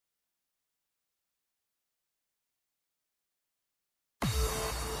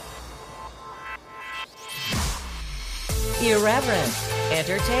Irreverent,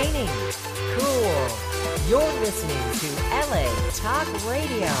 entertaining, cool. You're listening to LA Talk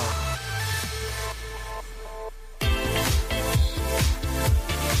Radio.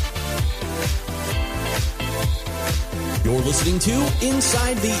 You're listening to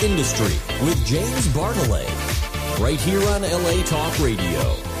Inside the Industry with James Bartolet, right here on LA Talk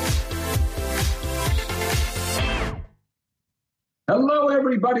Radio. Hello,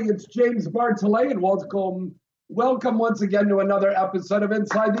 everybody. It's James Bartolet, and welcome once again to another episode of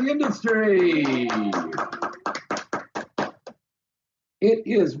Inside the Industry. It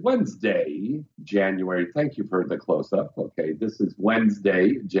is Wednesday, January. Thank you for the close-up. Okay, this is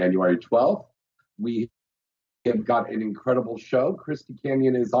Wednesday, January 12th. We have got an incredible show. Christy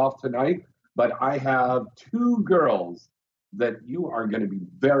Canyon is off tonight, but I have two girls that you are going to be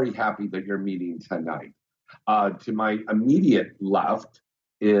very happy that you're meeting tonight. To my immediate left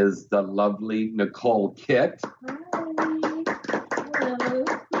is the lovely Nicole Kitt. Hi. Hello.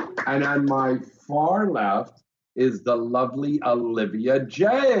 And on my far left is the lovely Olivia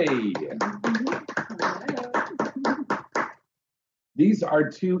J. These are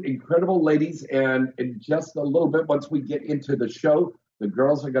two incredible ladies, and in just a little bit, once we get into the show, the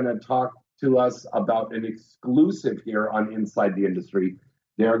girls are going to talk to us about an exclusive here on Inside the Industry.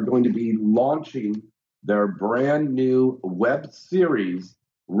 They are going to be launching their brand new web series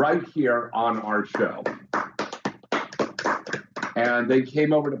right here on our show. And they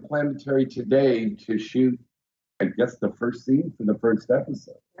came over to Planetary today to shoot, I guess, the first scene for the first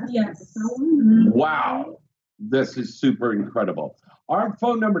episode. Yes. Wow. This is super incredible. Our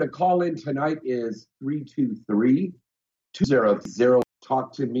phone number to call in tonight is 323-200.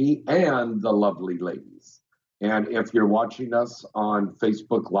 Talk to me and the lovely ladies. And if you're watching us on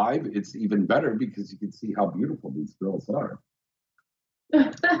Facebook Live, it's even better because you can see how beautiful these girls are.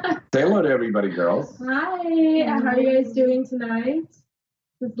 Say hello to everybody, girls. Hi. How are you guys doing tonight?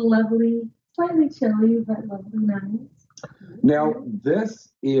 It's lovely, slightly chilly, but lovely night. Now,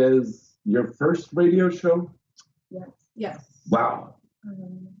 this is your first radio show? Yes. Yes. Wow.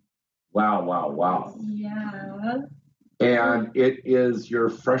 Wow. Yeah. And it is your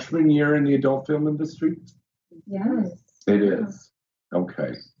freshman year in the adult film industry? Yes. It is.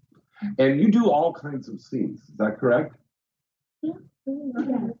 Okay. And you do all kinds of scenes, is that correct? Yeah. For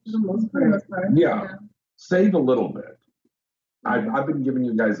the most part. Yeah. Save a little bit. I've been giving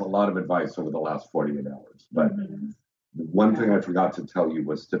you guys a lot of advice over the last 48 hours, but one thing I forgot to tell you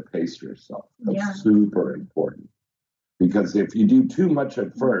was to pace yourself. That's super important. Because if you do too much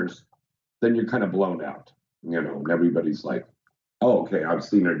at first, then you're kind of blown out, and everybody's like, oh, okay, I've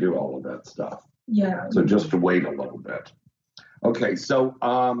seen her do all of that stuff. Yeah. So just to wait a little bit. Okay, so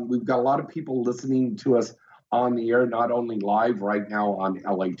we've got a lot of people listening to us on the air, not only live right now on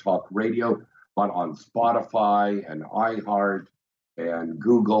LA Talk Radio, but on Spotify and iHeart and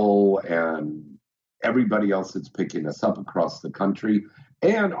Google and everybody else that's picking us up across the country,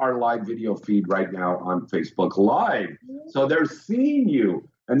 and our live video feed right now on Facebook Live. So they're seeing you,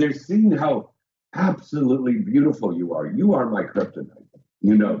 and they're seeing how absolutely beautiful you are. You are my kryptonite.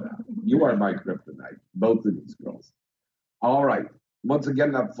 You know that. You are my kryptonite, both of these girls. All right. Once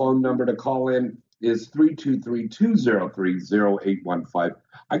again, that phone number to call in is 323-203-0815.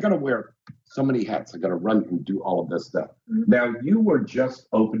 I got to wear so many hats. I got to run and do all of this stuff. Now, you were just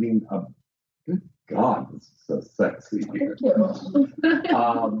opening up. Good God, this is so sexy here. Thank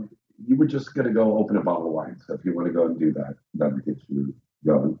you. You were just going to go open a bottle of wine. So if you want to go and do that, that'll get you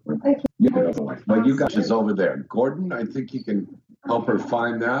going. You can open wine. Well, you guys is over there. Gordon, I think you can help her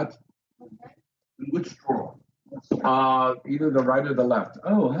find that. Which drawer? Either the right or the left.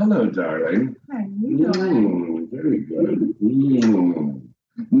 Oh, hello, darling. Hi. Very good.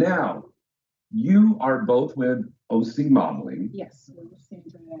 Now, you are both with OC Modeling. Yes.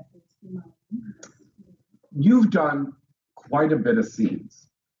 You've done quite a bit of scenes.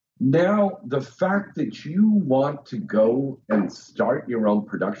 Now, the fact that you want to go and start your own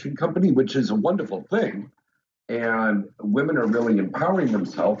production company, which is a wonderful thing, and women are really empowering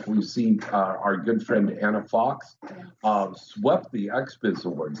themselves. We've seen our good friend Anna Fox swept the XBiz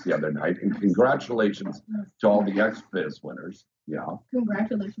Awards the other night, and congratulations to all the XBiz winners. Yeah.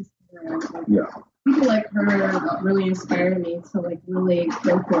 Congratulations to her. Yeah. People like her really inspire me to really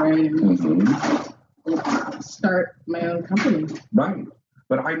go for it and start my own company. Right.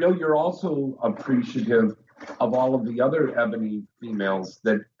 But I know you're also appreciative of all of the other Ebony females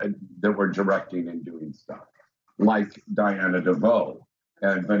that were directing and doing stuff, like Diana DeVoe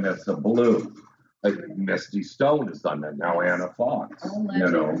and Vanessa Blue. Misty Stone has done that. Now Anna Fox. All you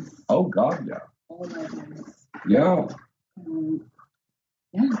know. legends. Oh God, yeah. All legends. Yeah.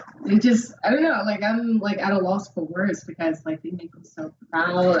 yeah, they just, I don't know, like I'm like at a loss for words because like they make me so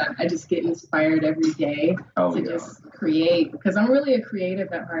proud. I just get inspired every day to just create because I'm really a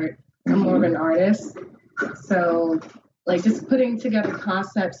creative at heart. I'm more of an artist. So like just putting together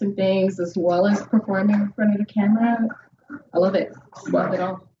concepts and things as well as performing in front of the camera, I love it. Love it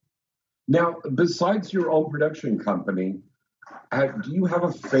all. Now, besides your own production company, do you have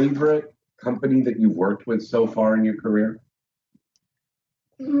a favorite company that you've worked with so far in your career?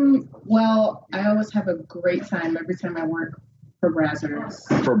 Well, I always have a great time every time I work for Brazzers.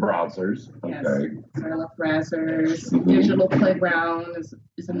 For Brazzers, okay. Yes, I love Brazzers. Digital Playground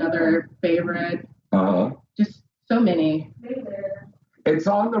is another favorite. Just so many. It's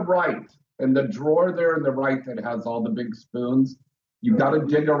on the right, in the drawer there in the right that has all the big spoons. You've got to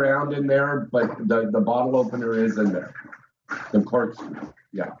dig around in there, but the bottle opener is in there. The corkscrew,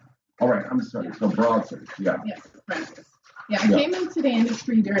 yeah. All right, I'm sorry. So Brazzers, yeah. Yes, Brazzers. Yeah, I came into the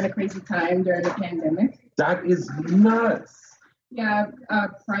industry during a crazy time during the pandemic. That is nuts. Yeah,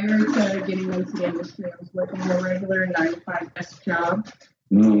 prior to getting into the industry, I was working a regular 9-to-5 desk job.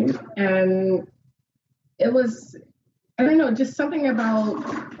 And it was, I don't know, just something about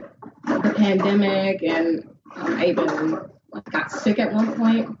the pandemic, and I even got sick at one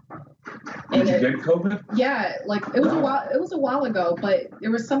point. Did you get COVID? Yeah, like it was a while ago, but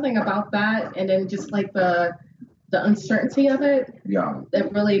there was something about that, and then just like the uncertainty of it, that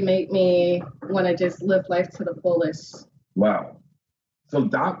really made me want to just live life to the fullest. Wow. So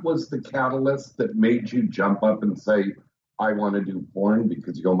that was the catalyst that made you jump up and say, I want to do porn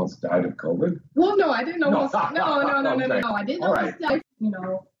because you almost died of COVID? Well, no, I didn't almost. No. I didn't almost die. You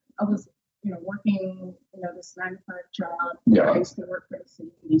know, I was, working, this 9-to-5 job. Yeah. I used to work for the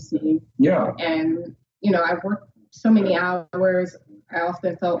CDC. Yeah. And, I worked so many hours. I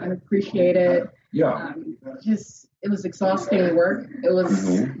often felt unappreciated. Yeah. It was exhausting work. It was,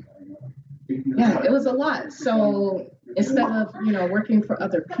 it was a lot. So instead of, working for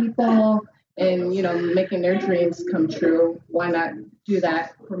other people and, making their dreams come true, why not do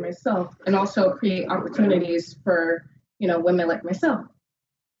that for myself and also create opportunities for, women like myself.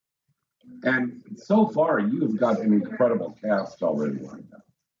 And so far, you've got an incredible cast already lined up.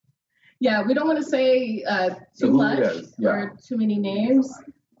 Yeah, we don't want to say too much or too many names,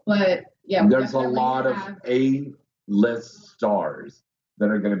 but yeah. There's a lot of A-list stars that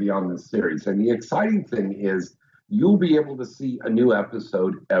are going to be on this series. And the exciting thing is you'll be able to see a new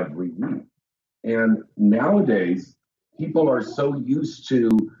episode every week. And nowadays, people are so used to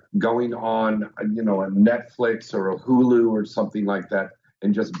going on, a Netflix or a Hulu or something like that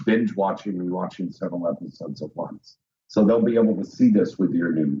and just binge watching and watching several episodes at once. So they'll be able to see this with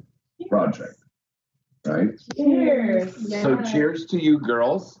your new project, right? Cheers. Yeah. So cheers to you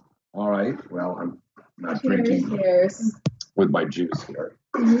girls. All right. Well, I'm not drinking with my juice here.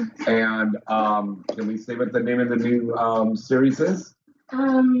 Mm-hmm. And can we say what the name of the new series is?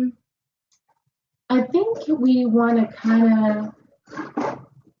 I think we want to kind of.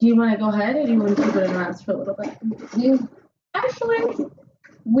 Do you want to go ahead, or do you want to keep it in wraps for a little bit? Actually,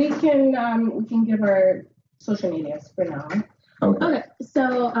 we can give our social medias for now. Okay.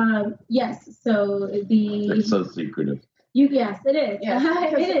 So yes. So it's so secretive. Yes, it is. Yeah,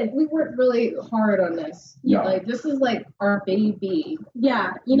 it is. We worked really hard on this. Yeah. Like this is like our baby.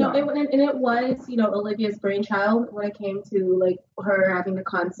 Yeah. It was, Olivia's brainchild when it came to like her having the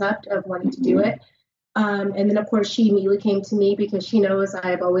concept of wanting to do it. And then of course she immediately came to me because she knows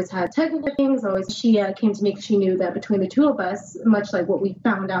I've always had technical things. She came to me because she knew that between the two of us, much like what we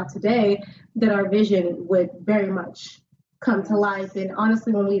found out today, that our vision would very much come to life. And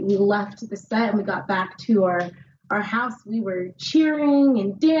honestly, when we left the set and we got back to our house, we were cheering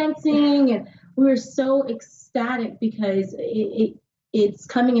and dancing, and we were so ecstatic because it's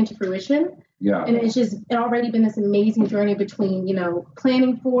coming into fruition. Yeah. And it's already been this amazing journey between,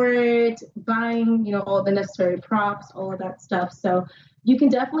 planning for it, buying, all the necessary props, all of that stuff. So you can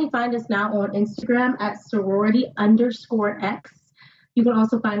definitely find us now on Instagram at sorority_X. You can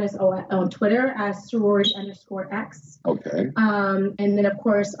also find us on Twitter as sorority_X. Okay. And then, of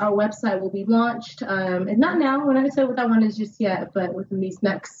course, our website will be launched. And not now. We're not going to say what that one is just yet, but within these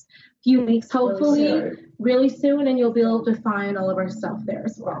next few weeks, hopefully, really soon. And you'll be able to find all of our stuff there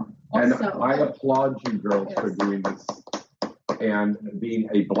as well. And I applaud you girls for doing this and being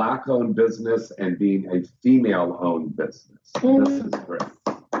a Black-owned business and being a female-owned business. This is great.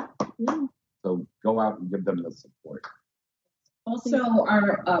 Yeah. So go out and give them the support. Also,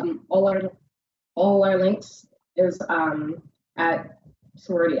 our all our links is at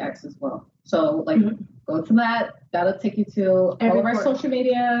Sorority X as well. So go to that. That'll take you to all of our social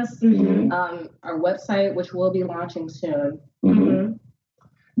medias, our website, which will be launching soon. Mm-hmm.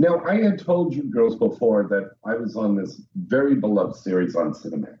 Now, I had told you girls before that I was on this very beloved series on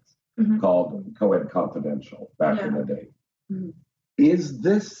Cinemax called Co-Ed Confidential back in the day. Mm-hmm. Is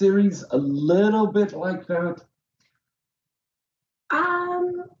this series a little bit like that? I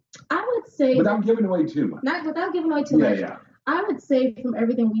would say without giving away too much. Not without giving away too much. Yeah. I would say from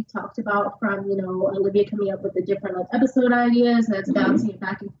everything we've talked about, from Olivia coming up with the different episode ideas that's bouncing it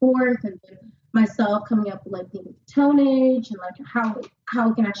back and forth, and then myself coming up with the tonnage and how it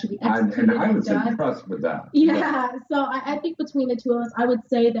can actually be executed and I was done. impressed with that. Yeah. So I think between the two of us, I would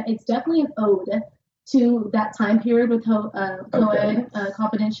say that it's definitely an ode to that time period with Co-Ed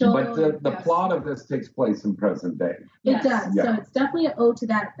Confidential. But the plot of this takes place in present day. It does. Yeah. So it's definitely an ode to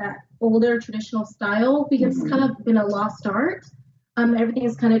that older traditional style, because it's kind of been a lost art. Everything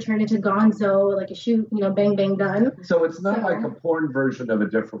is kind of turned into gonzo, like a shoot, bang, bang, done. So it's not like a porn version of A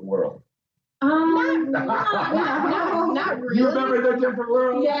Different World. Not really. You remember The Different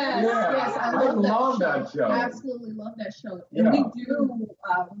World? Yes, yes. I love that show. I absolutely love that show. And we do want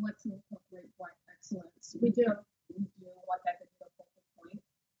to incorporate white excellence. We do want that to be a focal point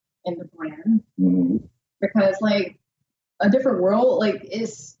in the brand. Mm-hmm. Because A Different World,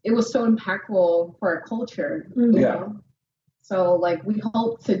 it was so impactful for our culture. You know? So we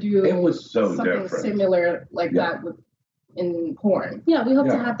hope to do something similar that with in porn. Yeah, we hope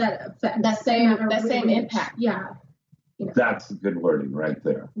to have that effect. That same impact. Yeah. That's good wording right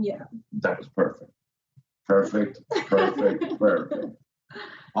there. Yeah. That was perfect. Perfect.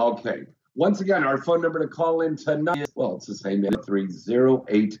 Okay. Once again, our phone number to call in tonight is, it's the same,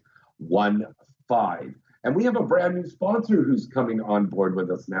 30815. And we have a brand new sponsor who's coming on board with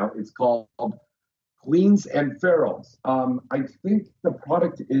us now. It's called Queens and Farrells. I think the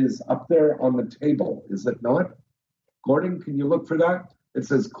product is up there on the table, is it not? Gordon, can you look for that? It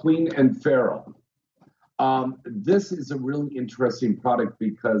says Queen and Farrell. This is a really interesting product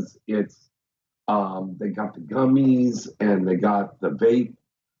because it's they got the gummies and they got the vape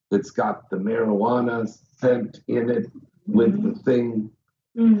that's got the marijuana scent in it with the thing.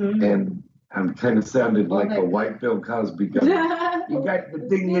 Mm-hmm. And I'm kind of sounded like a white Bill Cosby guy. You got the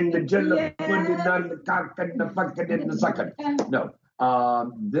thing in the jello, put it on the cock and the fucking in the sucker. No,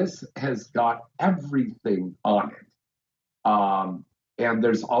 this has got everything on it. And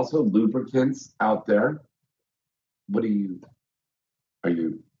there's also lubricants out there.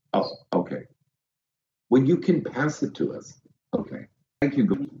 Oh, okay. Well, you can pass it to us. Okay. Thank you.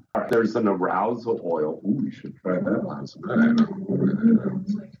 All right. There's an arousal oil. Ooh, we should try that last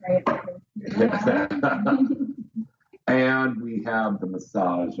And we have the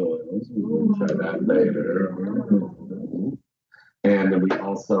massage oils. We'll try that later. And then we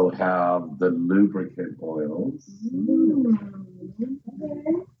also have the lubricant oils.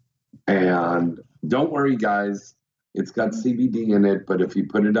 And don't worry, guys. It's got CBD in it, but if you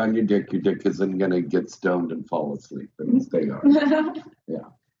put it on your dick isn't going to get stoned and fall asleep. It'll stay on. Yeah.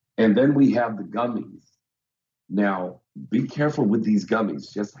 And then we have the gummies. Now, be careful with these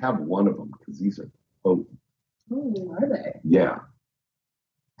gummies. Just have one of them because these are potent. Oh, are they? Yeah.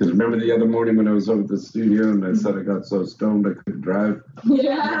 Because remember the other morning when I was over at the studio and I said I got so stoned I couldn't drive?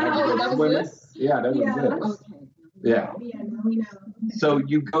 Yeah. That was this? Yeah, that was this. Okay. Yeah. Now we know. So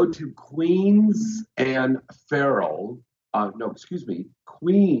you go to Queens and Farrell.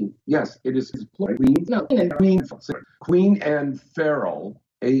 Queen. Yes, it is Queen. No, Queen and Farrell,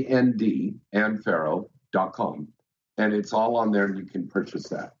 and Farrell.com. And it's all on there and you can purchase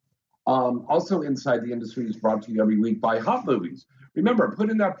that. Also, Inside the Industry is brought to you every week by Hot Movies. Remember,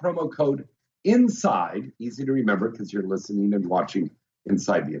 put in that promo code INSIDE, easy to remember because you're listening and watching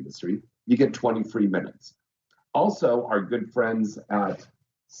Inside the Industry. You get 20 free minutes. Also, our good friends at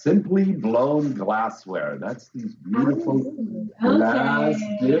Simply Blown Glassware. That's these beautiful glass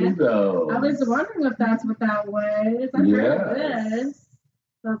dildos. I was wondering if that's what that was. I heard this.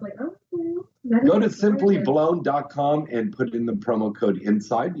 So I was like, okay. Go to simplyblown.com and put in the promo code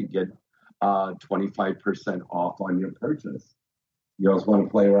INSIDE. You get 25% off on your purchase. You guys want to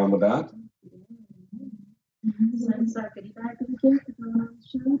play around with that? Yeah.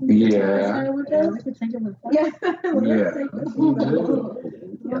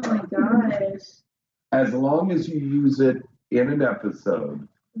 Oh my gosh. As long as you use it in an episode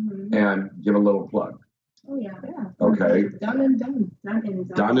and give a little plug. Oh, yeah. Okay. Done and done.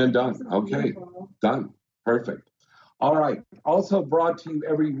 Done and done. Okay. Done. Perfect. All right. Also brought to you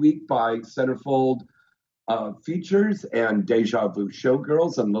every week by Centerfold Features and Deja Vu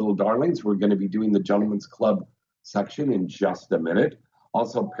Showgirls and Little Darlings. We're going to be doing the Gentlemen's Club section in just a minute.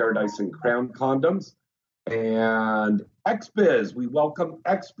 Also Paradise and Crown Condoms and XBiz. We welcome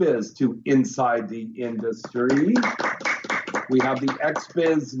XBiz to Inside the Industry. We have the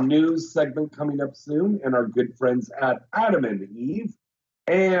XBiz news segment coming up soon, and our good friends at Adam and Eve.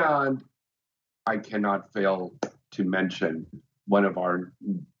 And I cannot fail to mention one of our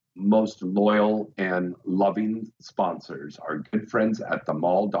most loyal and loving sponsors, our good friends at the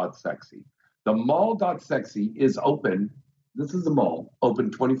Mall.Sexy. The Mall.Sexy is open. This is a mall,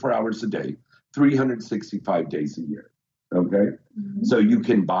 open 24 hours a day, 365 days a year. Okay? Mm-hmm. So you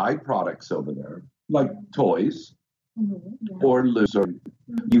can buy products over there, like toys, or lizard.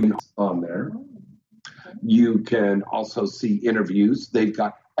 You can on there. You can also see interviews. They've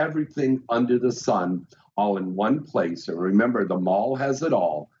got everything under the sun all in one place. And remember, the mall has it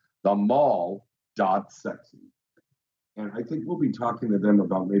all. The Mall.Sexy. And I think we'll be talking to them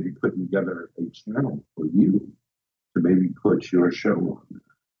about maybe putting together a channel for you to maybe put your show on there.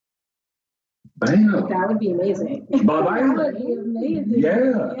 Bam. That would be amazing. Bye-bye. That would be amazing.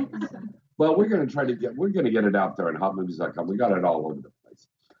 Yeah. Well, we're going to get it out there on hotmovies.com. We got it all over the place.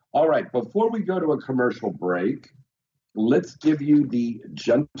 All right. Before we go to a commercial break, let's give you the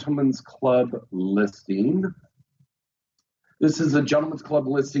Gentleman's Club listing. This is a Gentleman's Club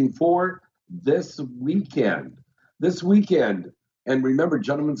listing for this weekend. And remember,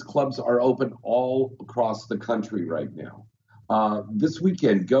 Gentlemen's Clubs are open all across the country right now. This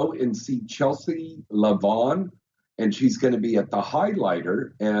weekend, go and see Chelsea Lavon, and she's going to be at the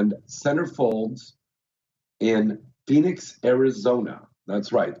Highlighter and Centerfolds in Phoenix, Arizona.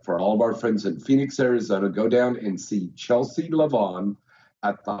 That's right. For all of our friends in Phoenix, Arizona, go down and see Chelsea Lavon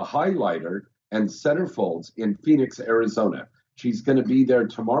at the Highlighter and Centerfolds in Phoenix, Arizona. She's going to be there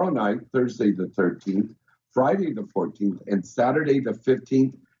tomorrow night, Thursday the 13th, Friday the 14th, and Saturday the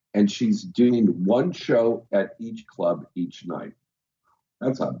 15th, and she's doing one show at each club each night.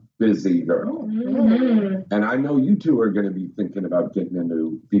 That's a busy girl. Mm-hmm. And I know you two are going to be thinking about getting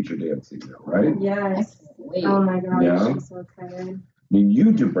into feature dancing now, right? Yes. Oh my gosh, yeah. I'm so excited. I mean,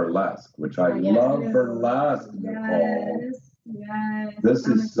 you do burlesque, which I love burlesque, Nicole. Yes. This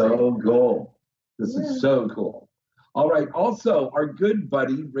is so cool. This is so cool. All right. Also, our good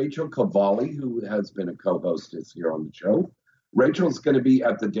buddy, Rachel Cavalli, who has been a co-hostess here on the show. Rachel's going to be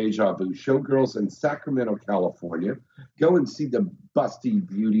at the Deja Vu Showgirls in Sacramento, California. Go and see the busty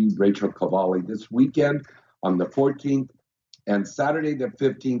beauty, Rachel Cavalli, this weekend on the 14th. And Saturday the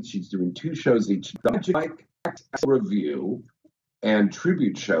 15th, she's doing two shows each. The Magic Mike Review and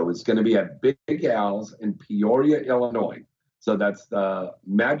Tribute Show is going to be at Big Al's in Peoria, Illinois. So that's the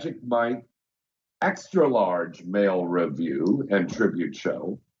Magic Mike Extra Large Male Review and Tribute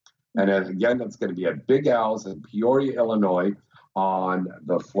Show. And again, that's going to be at Big Al's in Peoria, Illinois on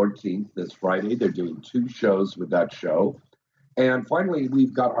the 14th, this Friday. They're doing two shows with that show. And finally,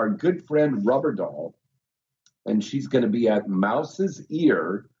 we've got our good friend Rubber Doll, and she's going to be at Mouse's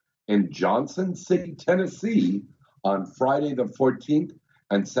Ear in Johnson City, Tennessee on Friday the 14th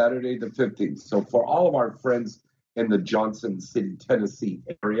and Saturday the 15th. So for all of our friends in the Johnson City, Tennessee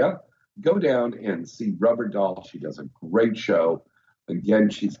area, go down and see Rubber Doll. She does a great show. Again,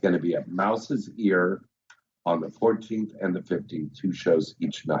 she's going to be at Mouse's Ear on the 14th and the 15th, two shows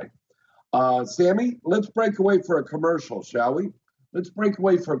each night. Sammy, let's break away for a commercial, shall we? Let's break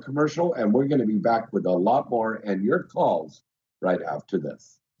away for a commercial, and we're going to be back with a lot more and your calls right after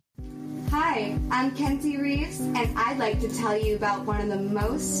this. Hi, I'm Kenzie Reeves, and I'd like to tell you about one of the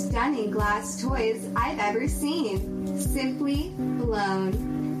most stunning glass toys I've ever seen, Simply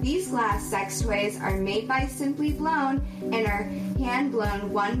Blown. These glass sex toys are made by Simply Blown and are hand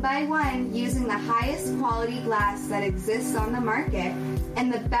blown one by one using the highest quality glass that exists on the market.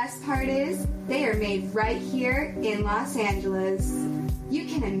 And the best part is, they are made right here in Los Angeles. You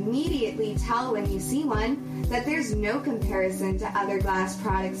can immediately tell when you see one that there's no comparison to other glass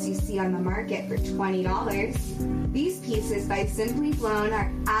products you see on the market for $20. These pieces by Simply Blown are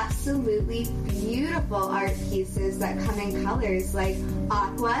absolutely beautiful art pieces that come in colors like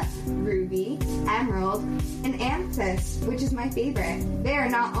aqua, ruby, emerald, and amethyst, which is my favorite. They are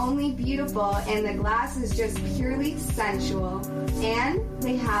not only beautiful and the glass is just purely sensual, and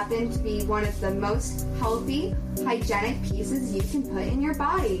they happen to be one of the most healthy, hygienic pieces you can put in your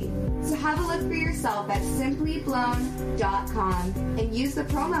body. So have a look for yourself at simplyblown.com and use the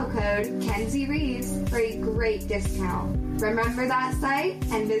promo code Kenzie Reeves for a great discount. Remember that site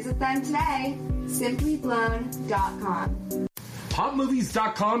and visit them today, simplyblown.com.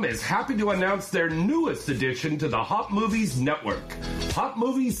 HotMovies.com is happy to announce their newest addition to the Hot Movies Network, Hot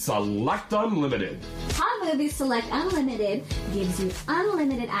Movies Select Unlimited. Hot Movies Select Unlimited gives you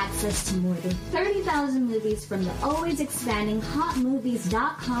unlimited access to more than 30,000 movies from the always expanding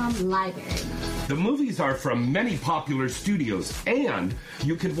HotMovies.com library. The movies are from many popular studios, and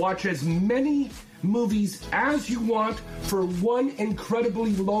you can watch as many movies as you want for one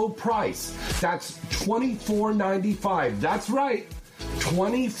incredibly low price. That's $24.95. That's right,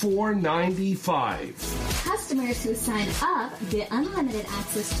 $24.95. Customers who sign up get unlimited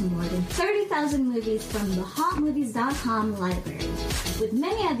access to more than 30,000 movies from the HotMovies.com library, with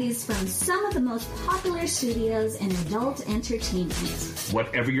many of these from some of the most popular studios in adult entertainment.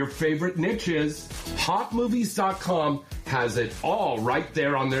 Whatever your favorite niche is, HotMovies.com has it all right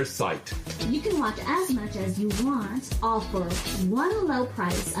there on their site. You can watch as much as you want, all for one low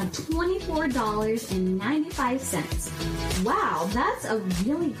price of $24.95. Wow, that's a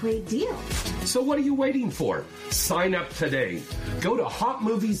really great deal. So what are you waiting for? Sign up today. Go to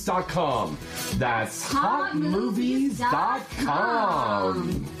HotMovies.com. That's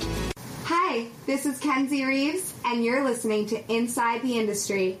HotMovies.com. Hi, this is Kenzie Reeves, and you're listening to Inside the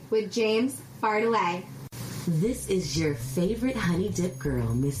Industry with James Bartolet. This is your favorite honey dip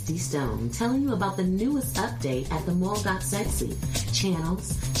girl, Misty Stone, telling you about the newest update at the Mall.Sexy.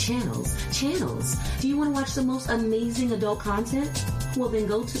 Channels, channels, channels. Do you want to watch the most amazing adult content? Well, then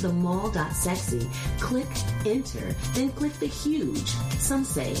go to the Mall.Sexy, click enter, then click the huge. Some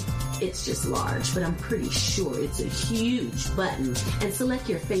say it's just large, but I'm pretty sure it's a huge button, and select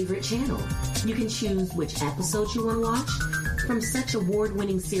your favorite channel. You can choose which episodes you want to watch, from such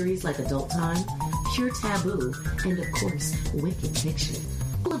award-winning series like Adult Time, Pure Taboo, and of course, Wicked Picture.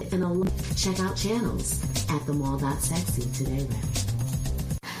 And check out channels at the Mall.Sexy today,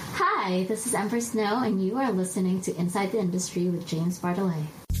 Hi, this is Empress Snow, and you are listening to Inside the Industry with James Bartolet.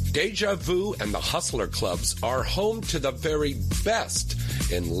 Deja Vu and the Hustler Clubs are home to the very best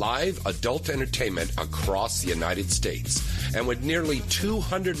in live adult entertainment across the United States. And with nearly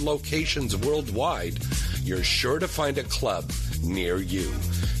 200 locations worldwide, you're sure to find a club near you.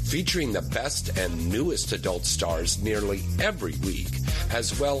 Featuring the best and newest adult stars nearly every week,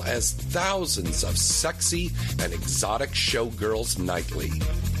 as well as thousands of sexy and exotic showgirls nightly.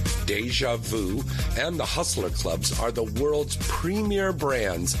 Deja Vu and the Hustler Clubs are the world's premier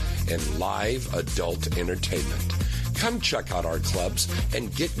brands in live adult entertainment. Come check out our clubs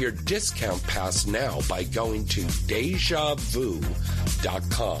and get your discount pass now by going to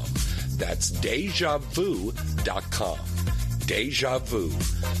DejaVu.com. That's DejaVu.com. Deja Vu.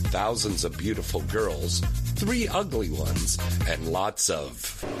 Thousands of beautiful girls, 3 ugly ones, and lots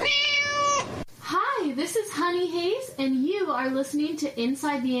of... Hi, this is Honey Hayes, and you are listening to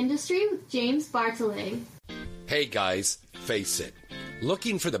Inside the Industry with James Bartolet. Hey guys, face it.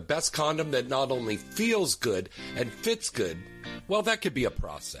 Looking for the best condom that not only feels good and fits good, well, that could be a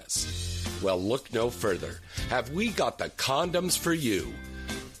process. Well, look no further. Have we got the condoms for you?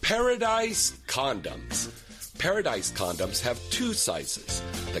 Paradise Condoms. Paradise Condoms have 2 sizes,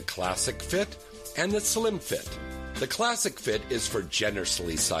 the Classic Fit and the Slim Fit. The Classic Fit is for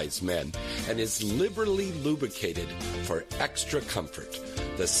generously sized men and is liberally lubricated for extra comfort.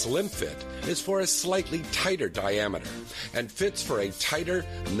 The Slim Fit is for a slightly tighter diameter and fits for a tighter,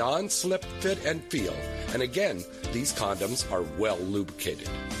 non-slip fit and feel. And again, these condoms are well lubricated.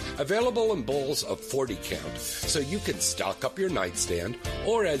 Available in bowls of 40 count, so you can stock up your nightstand,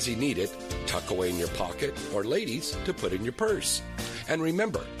 or as you need it, tuck away in your pocket, or ladies, to put in your purse. And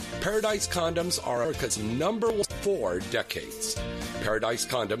remember, Paradise Condoms are America's #1 for decades. Paradise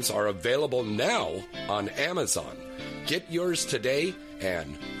Condoms are available now on Amazon. Get yours today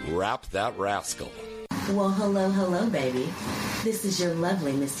and wrap that rascal. Well, hello, baby. This is your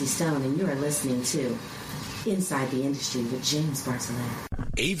lovely Misty Stone, and you are listening to Inside the Industry with James Bartolet.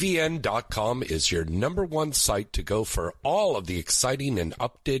 AVN.com is your #1 site to go for all of the exciting and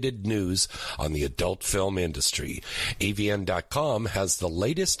updated news on the adult film industry. AVN.com has the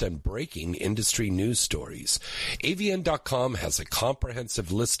latest and breaking industry news stories. AVN.com has a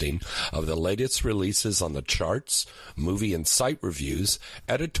comprehensive listing of the latest releases on the charts, movie and site reviews,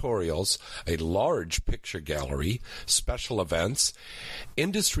 editorials, a large picture gallery, special events,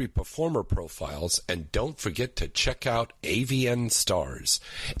 industry performer profiles, and don't forget to check out AVN Stars.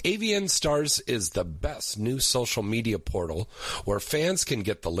 AVN Stars is the best new social media portal where fans can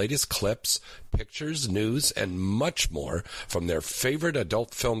get the latest clips, pictures, news, and much more from their favorite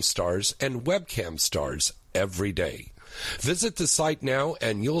adult film stars and webcam stars every day. Visit the site now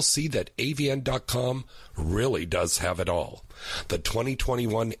and you'll see that AVN.com really does have it all. The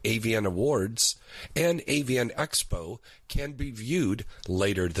 2021 AVN Awards and AVN Expo can be viewed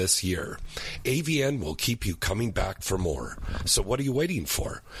later this year. AVN will keep you coming back for more. So what are you waiting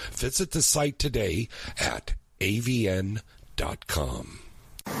for? Visit the site today at avn.com.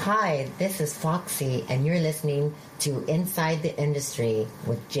 Hi, this is Foxy, and you're listening to Inside the Industry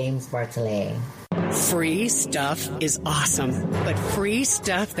with James Bartolet. Free stuff is awesome, but free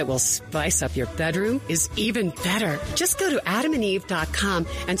stuff that will spice up your bedroom is even better. Just go to adamandeve.com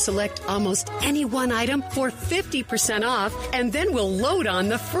and select almost any one item for 50% off, and then we'll load on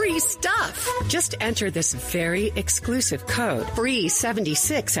the free stuff. Just enter this very exclusive code,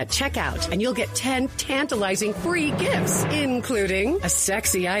 FREE76 at checkout, and you'll get 10 tantalizing free gifts, including a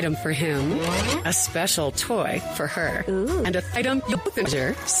sexy item for him, a special toy for her, and an item you'll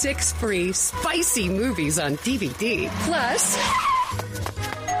enjoy 6 free spicy movies on DVD. Plus,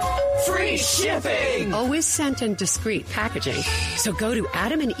 free shipping! Always sent in discreet packaging. So go to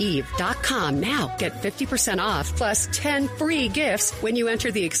adamandeve.com now. Get 50% off plus 10 free gifts when you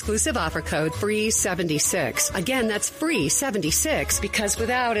enter the exclusive offer code FREE76. Again, that's FREE76 because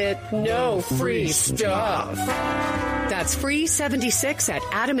without it, no free stuff. That's FREE76 at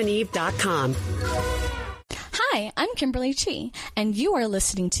adamandeve.com. Hi, I'm Kimberly Chi, and you are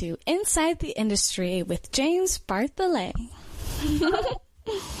listening to Inside the Industry with James Bartholet.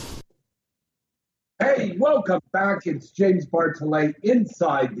 Hey, welcome back. It's James Bartholet,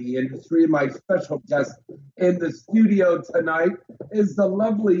 Inside the Industry. My special guest in the studio tonight is the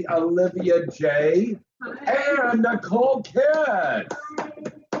lovely Olivia J. and Nicole Kidd.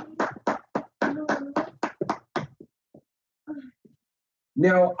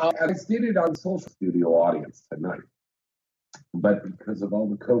 Now, I stated on social studio audience tonight, but because of all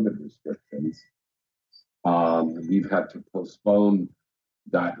the COVID restrictions, we've had to postpone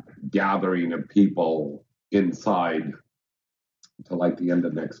that gathering of people inside to like the end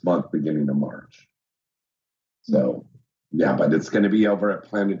of next month, beginning of March. So, yeah, but it's going to be over at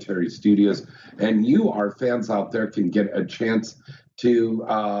Planetary Studios. And you, our fans out there, can get a chance to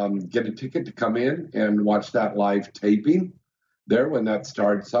get a ticket to come in and watch that live taping there when that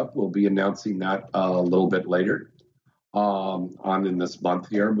starts up. We'll be announcing that a little bit later on in this month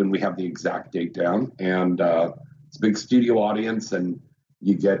here when we have the exact date down. And it's a big studio audience, and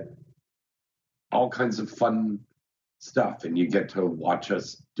you get all kinds of fun stuff, and you get to watch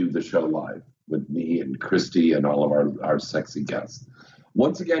us do the show live with me and Christy and all of our sexy guests.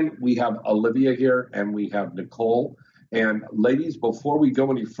 Once again, we have Olivia here and we have Nicole. And ladies, before we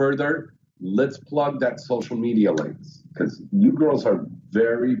go any further, let's plug that social media links, because you girls are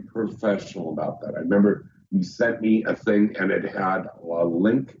very professional about that. I remember you sent me a thing and it had a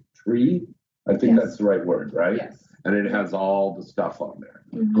link tree. I think that's the right word, right? Yes. And it has all the stuff on there.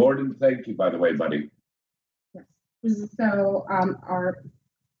 Mm-hmm. Gordon, thank you, by the way, buddy. Yes. So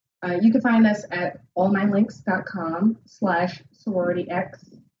you can find us at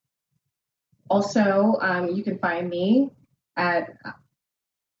allmylinks.com/sororityx. Also, you can find me at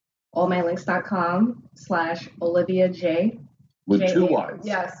allmylinks.com/Olivia J. With J-A, 2 Y's.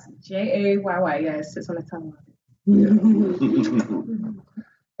 Yes, Jayy. Yes, it's on the tongue. Yeah.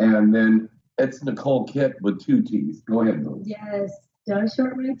 And then it's Nicole Kidd with 2 T's. Go ahead, Nicole. Yes, don't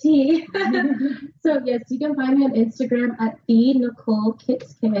short my T. So yes, you can find me on Instagram at the Nicole Kitt,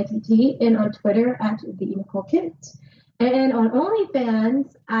 K-I-T-T, and on Twitter at the Nicole Kitt, and on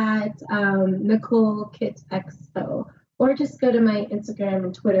OnlyFans at Nicole Kitt Expo. Or just go to my Instagram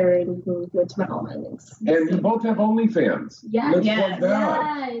and Twitter, and you can go to all my links. And you both have OnlyFans. Yes. Let's Yes. plug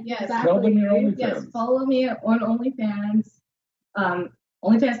that. Yes. Tell them your OnlyFans. Yes, follow me on OnlyFans.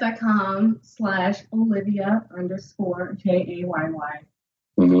 OnlyFans.com/Olivia_JAYY.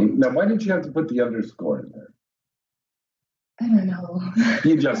 Mm-hmm. Now, why did you have to put the underscore in there? I don't know.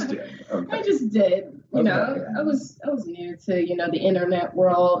 You just did. Okay. I just did. You know, I was new to, the internet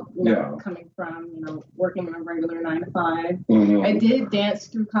world, coming from, working a regular 9 to 5. Mm-hmm. I did dance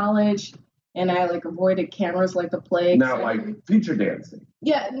through college, and I avoided cameras like the plague. Now, feature dancing.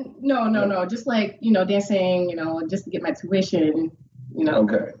 Yeah, no. Just dancing, just to get my tuition,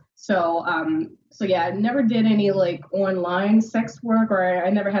 Okay. So yeah, I never did any online sex work, or I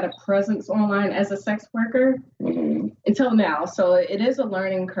never had a presence online as a sex worker until now. So it is a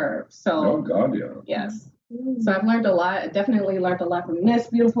learning curve. So oh God, yeah. Yes. So I've learned a lot. Definitely learned a lot from this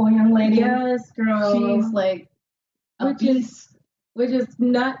beautiful young lady. Yes, girl. She's a beast. Which is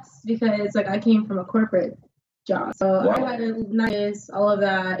nuts because I came from a corporate job. So I had a nice, all of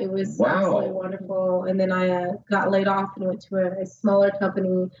that. It was absolutely wonderful. And then I got laid off and went to a smaller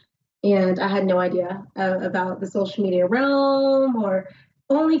company, and I had no idea about the social media realm or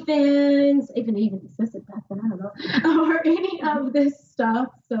OnlyFans, even existed back then, I don't know, or any of this stuff.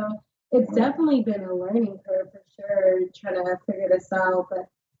 So it's definitely been a learning curve for sure, trying to figure this out. But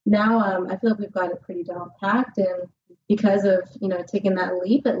now I feel like we've got it pretty down packed, and because of, taking that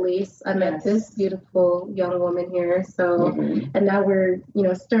leap, at least, I met this beautiful young woman here. So, and now we're,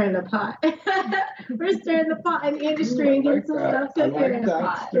 stirring the pot. We're stirring the pot in the industry and getting some stuff cooking in the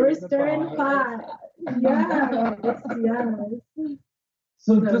pot. We're stirring the pot. Yes.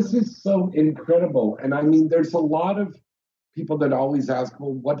 So this is so incredible. And I mean, there's a lot of people that always ask,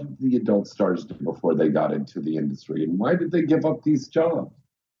 well, what did the adult stars do before they got into the industry? And why did they give up these jobs?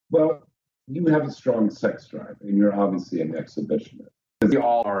 Well, you have a strong sex drive, and you're obviously an exhibitionist. We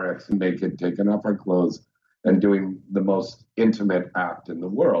all are naked, taking off our clothes, and doing the most intimate act in the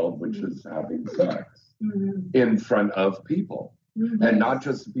world, which is having sex in front of people. And not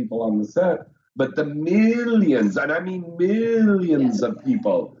just the people on the set, but the millions, and I mean millions of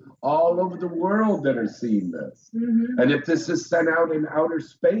people all over the world that are seeing this. And if this is sent out in outer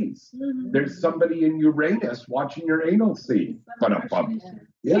space, there's somebody in Uranus watching your anal scene.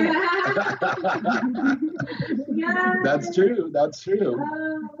 Yeah. That's true. That's true.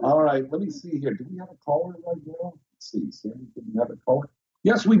 All right, let me see here. Do we have a caller right now? Let's see. Sammy, do we have a caller?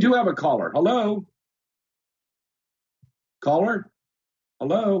 Yes, we do have a caller. Hello? Caller?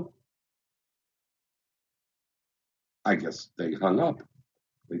 Hello? I guess they hung up.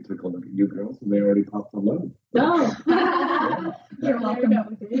 They took a look at you girls and they already popped the load. Oh. You're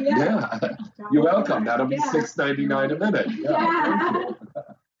welcome. Yeah. You're welcome. That'll be $6.99 a minute. Yeah. Thank you.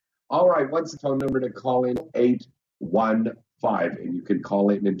 All right. What's the phone number to call in? 815. And you can call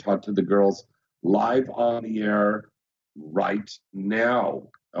in and talk to the girls live on the air right now.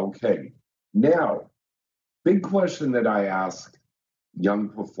 Okay. Now, big question that I ask young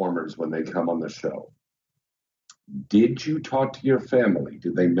performers when they come on the show. Did you talk to your family?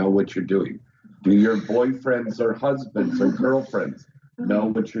 Do they know what you're doing? Do your boyfriends or husbands or girlfriends know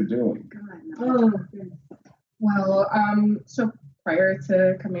what you're doing? Well, so prior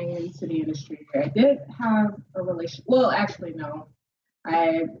to coming into the industry, I did have a relationship. Well, actually, no.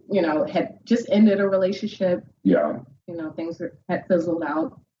 I, had just ended a relationship. Yeah. Things had fizzled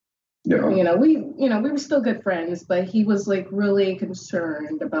out. Yeah. We were still good friends, but he was like really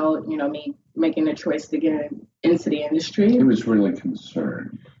concerned about, me making a choice to get into the industry. He was really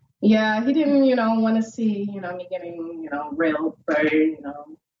concerned. Yeah, he didn't, want to see, me getting, railed by,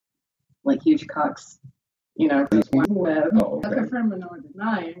 like huge cocks, web. Oh, okay. I confirm and or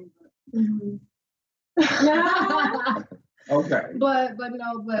denying. Okay. But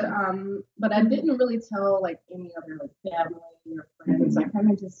I didn't really tell like any other like family or friends. I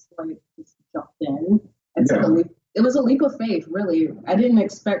kind of just jumped in and took a leap. It was a leap of faith, really. I didn't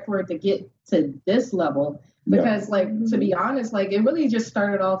expect for it to get to this level because, to be honest, it really just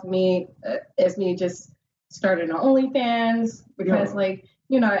started off as me just starting on OnlyFans because,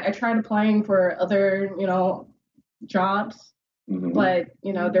 I tried applying for other, jobs. But,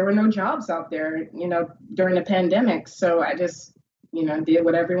 there were no jobs out there, during the pandemic. So I just, did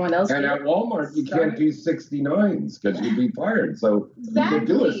what everyone else did. And at Walmart, you can't do 69s because you'd be fired. So you could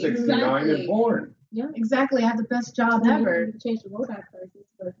do a 69 in porn. Yeah, exactly. I had the best job ever. You change the road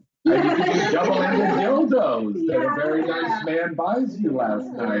first. And you could do double-ended dildos that a very nice man buys you last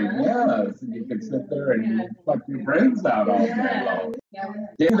night. Yes. And you could sit there and fuck your brains out all day long.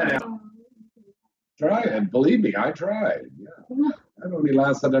 Yeah. Try it. Believe me, I tried. Yeah. That only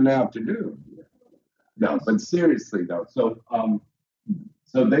lasted an afternoon. No, but seriously though. So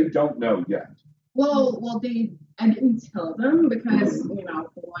they don't know yet. Well, I didn't tell them because, for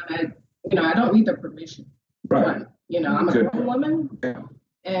one, I don't need their permission. Right. I'm a grown woman. Yeah.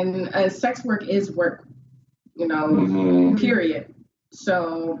 And sex work is work, period.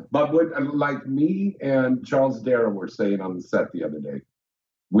 So. But like me and Charles Darrow were saying on the set the other day,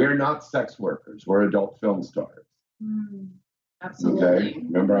 we're not sex workers. We're adult film stars. Absolutely. Okay.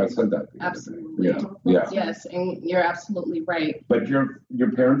 Remember I said that? Absolutely. Yeah. Yes, and you're absolutely right. But your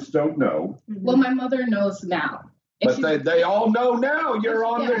parents don't know. Well, my mother knows now. But they all know now you're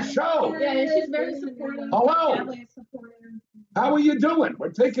on the show. Yeah, she's very supportive. Hello. How are you doing? We're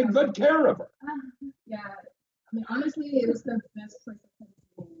taking good care of her. Yeah. I mean, honestly, it was the best place to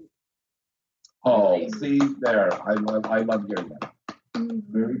be. Oh, see there. I love hearing that.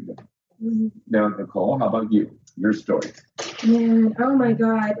 Very good. Now, Nicole, how about you? Your story. Man, oh my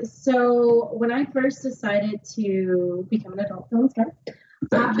God. So when I first decided to become an adult film star,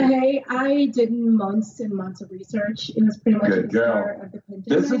 I did months and months of research. It was pretty much the start of the pandemic.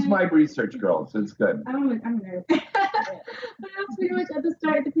 This is my research, girl, so it's good. I'm a nerd. But it was pretty much at the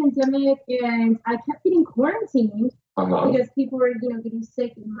start of the pandemic, and I kept getting quarantined because people were, getting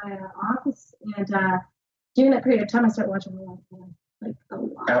sick in my office. And during that period of time, I started watching a lot of porn, like a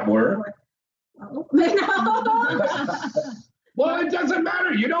lot. At work? No. Well, it doesn't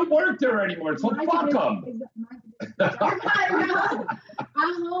matter. You don't work there anymore, so fuck them. I've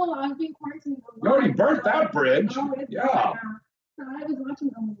been quarantined. You already burnt that bridge. Yeah. So I was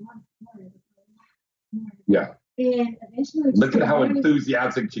watching only one. Yeah. And eventually, look at how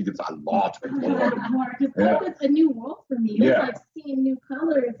enthusiastic she gets. I love it. Because that was a new world for me. It was like seeing new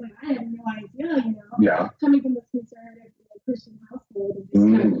colors. Like I had no idea, you know. Yeah. Coming from this conservative Christian household and just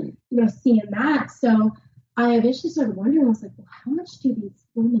kind of, seeing that. So I eventually started wondering. I was like, well, how much do these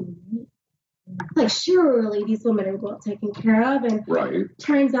women make? Like, surely these women are well taken care of. And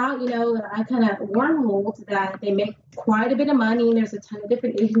turns out, I kind of wormholed that they make quite a bit of money. And there's a ton of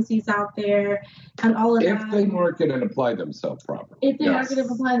different agencies out there and all of that. If they market and apply themselves properly. If they market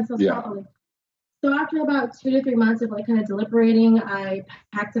and apply themselves properly. So after about 2 to 3 months of kind of deliberating, I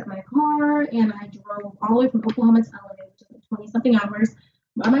packed up my car and I drove all the way from Oklahoma to LA, which is like 20-something hours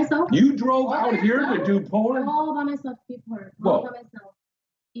by myself. You drove out here to do porn? All by myself to do porn. All by myself.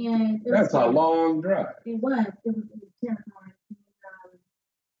 And that's a long drive. It was terrifying.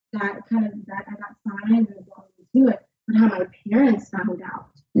 That I got signed and wanted to do it. But how my parents found out.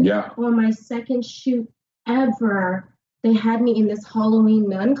 Yeah. On my second shoot ever, they had me in this Halloween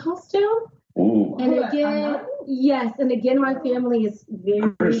nun costume. Ooh. And again, my family is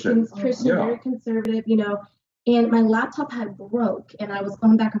very Christian, very conservative, And my laptop had broke, and I was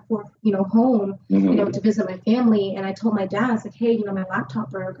going back and forth, home, to visit my family. And I told my dad, I was like, hey, my laptop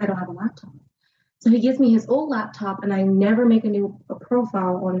broke. I don't have a laptop. So he gives me his old laptop, and I never make a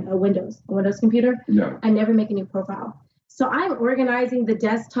profile on a Windows computer. No. I never make a new profile. So I'm organizing the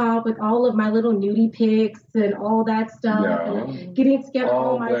desktop with all of my little nudie pics and all that stuff, and getting together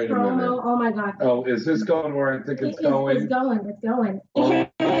all my promo. Oh my God! Oh, is this going where I think it's going? It's going. Oh,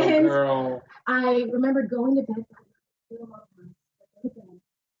 and girl. I remember going to bed,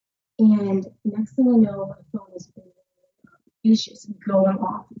 and next thing I know, my phone is just going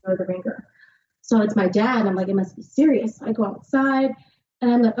off for the ringer. So it's my dad. I'm like, it must be serious. So I go outside.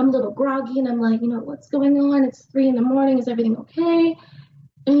 And I'm a little groggy, and I'm like, what's going on? It's 3 a.m. Is everything okay?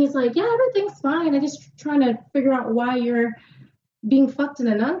 And he's like, yeah, everything's fine. I'm just trying to figure out why you're being fucked in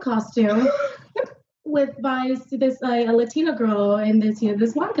a nun costume by this a Latina girl and this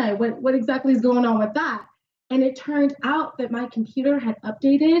white guy. What exactly is going on with that? And it turned out that my computer had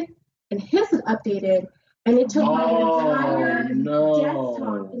updated, and his had updated, and it took my entire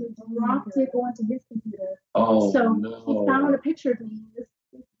desktop and it dropped it onto his computer. He found a picture of me in this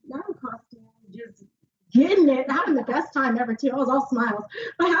nun costume, just getting it, having the best time ever too. I was all smiles,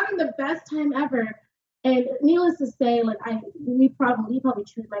 but having the best time ever. And needless to say, he probably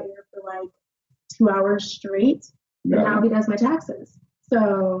chewed my ear for 2 hours straight. And now he does my taxes.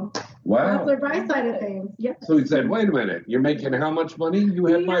 So that's the bright side of things. Yeah. So he said, wait a minute, you're making how much money? You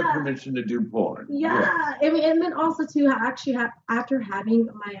had my permission to do porn. Yeah. I mean, and then also too, after having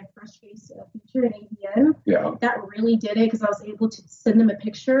my fresh face feature in AVN, that really did it, because I was able to send them a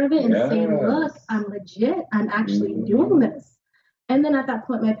picture of it and say, look, I'm legit. I'm actually doing this. And then at that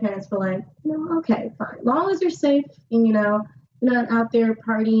point, my parents were like, okay, fine. As long as you're safe and, you're not out there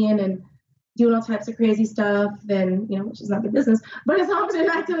partying and doing all types of crazy stuff, then, which is not the business. But as long as you're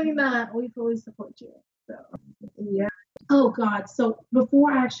not doing that, we fully support you. So, yeah. Oh, God. So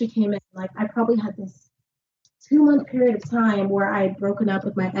before I actually came in, I probably had this 2-month period of time where I had broken up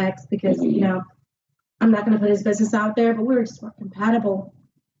with my ex because, I'm not going to put his business out there, but we were just more compatible.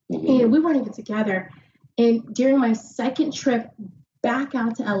 And we weren't even together. And during my second trip back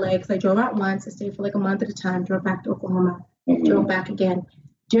out to LA, because I drove out once, I stayed for a month at a time, drove back to Oklahoma, drove back again.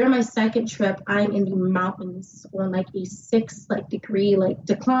 During my second trip, I'm in the mountains on a 6 degree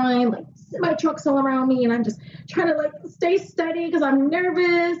decline, my truck's all around me, and I'm just trying to stay steady because I'm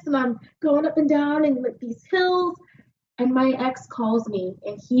nervous, and I'm going up and down and these hills. And my ex calls me,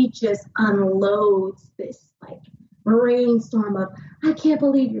 and he just unloads this brainstorm of, I can't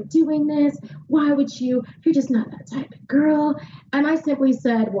believe you're doing this. Why would you? You're just not that type of girl. And I simply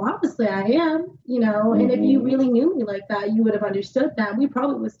said, well, obviously I am, and if you really knew me like that, you would have understood that. We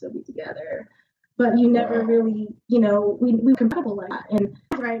probably would still be together. But you never really, we're compatible like that. And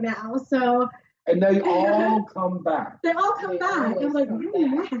right now, so. And they all come back. They all come back. I'm like,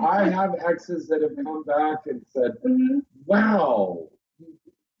 I have exes that have come back and said, wow,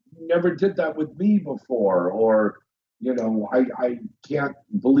 you never did that with me before. Or, I can't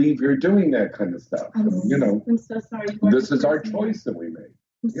believe you're doing that kind of stuff. I'm so sorry. This is our choice that we made.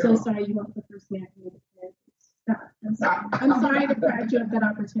 I'm so sorry you weren't the first man who made it. Stop. I'm sorry to grab you up that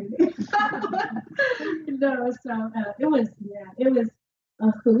opportunity. No, so it was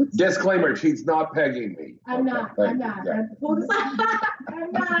a hoot. Disclaimer, she's not pegging me. I'm not. Yeah. I'm not.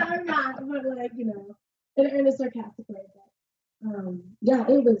 But in a sarcastic way. But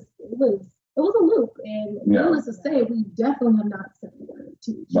it was was a loop. And needless to say, we definitely have not said a word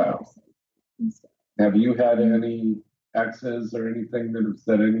to each other. Have you had any exes or anything that have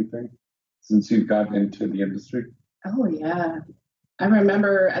said anything since you've gotten into the industry? Oh, yeah. I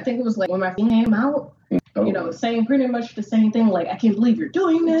remember, I think it was like when my film came out, saying pretty much the same thing. Like, I can't believe you're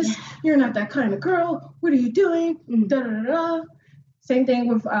doing this. You're not that kind of girl. What are you doing? Da-da-da-da. Same thing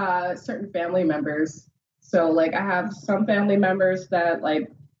with certain family members. So, like, I have some family members that,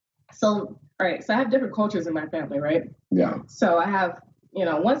 like, so I have different cultures in my family, right? Yeah. So I have,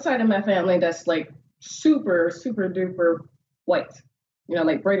 one side of my family that's, like, super, super duper white,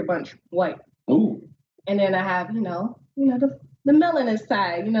 like Brady Bunch white. Ooh. And then I have, the melanin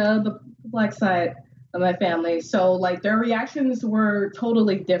side, the black side of my family. So, like, their reactions were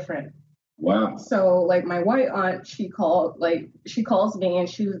totally different. Wow. So, like, my white aunt, she calls me and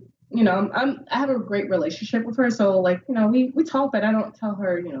she, I have a great relationship with her. So, like, we talk, but I don't tell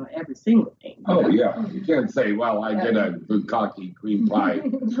her, every single thing. Oh, yeah. You can't say, well, I did a bukkake cream pie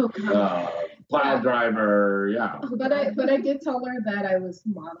plow driver. Yeah. But I did tell her that I was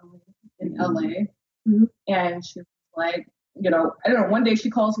modeling in LA. And she was like, I don't know, one day she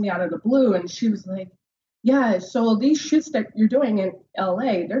calls me out of the blue and she was like, yeah, so these shoots that you're doing in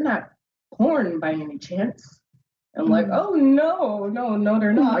LA, they're not porn by any chance. I'm like, oh, no,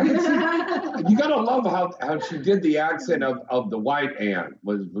 they're not. You gotta love how she did the accent of the white aunt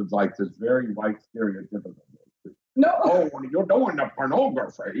was like this very white stereotypical. No. Oh, you're doing the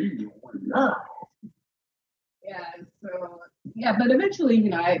pornography. Yeah, so, but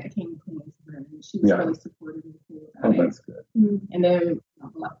eventually, I came clean to her and she was really supportive and cool about it. That's good. And then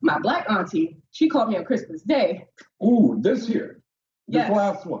my black auntie, she called me on Christmas Day. Ooh, this year? This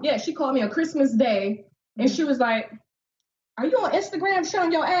last one? Yeah, she called me on Christmas Day and she was like, are you on Instagram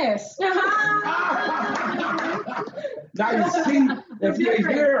showing your ass? Now you see, if you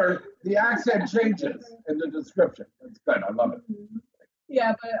hear, the accent changes in the description. That's good. I love it.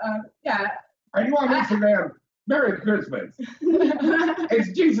 Yeah, but Are you on Instagram? Merry Christmas.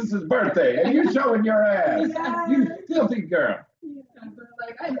 It's Jesus' birthday, and you're showing your ass. Yeah. You filthy girl. Yeah, but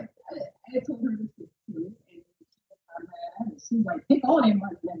like I told her this too, and she's like, pick all them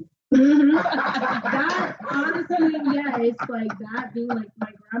money then. That honestly, it's like that being like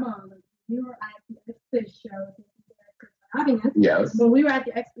my grandma. Like we were at the Expo show, having us. Yes. When we were at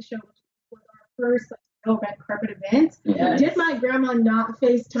the Expo show, which was our first red carpet event, did my grandma not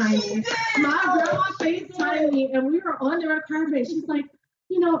FaceTime me? My grandma FaceTimed me, and we were on the red carpet. And she's like,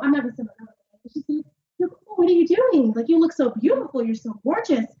 I'm never seen her. She's like, what are you doing? Like, you look so beautiful. You're so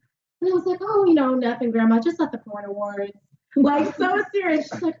gorgeous. And I was like, oh, nothing, Grandma. Just at the porn awards. Like, so serious.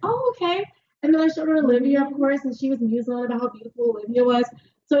 She's like, oh, okay. And then I showed her Olivia, of course, and she was musing on about how beautiful Olivia was.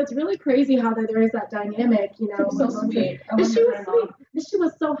 So it's really crazy how there is that dynamic, So sweet. And she was sweet. And she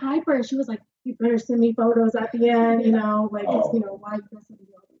was so hyper. And she was like, you better send me photos at the end, like, it's, why you guys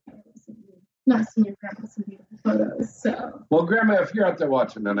not seeing your grandma some beautiful photos. So. Well, Grandma, if you're out there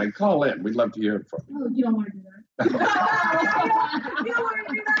watching tonight, call in. We'd love to hear from you. Oh, you don't want to do that. You don't want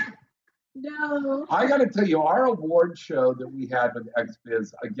to do that. No. I got to tell you, our award show that we had with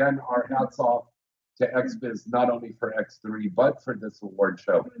XBiz, again, our hats off to XBiz, not only for X3, but for this award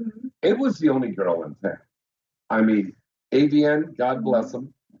show. Mm-hmm. It was the only girl in town. I mean, AVN, God bless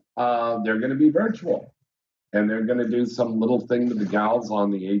them, they're going to be virtual. And they're going to do some little thing with the gals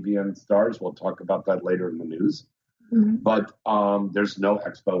on the AVN Stars. We'll talk about that later in the news. Mm-hmm. But there's no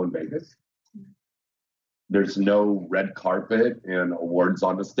expo in Vegas. There's no red carpet and awards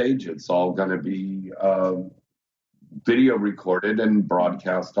on the stage. It's all going to be video recorded and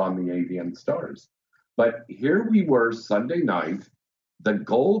broadcast on the AVN Stars. But here we were Sunday night. The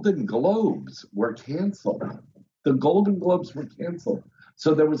Golden Globes were canceled. The Golden Globes were canceled.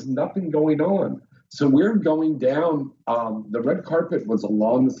 So there was nothing going on. So we're going down. The red carpet was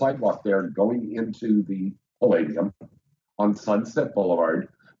along the sidewalk there going into the Palladium on Sunset Boulevard.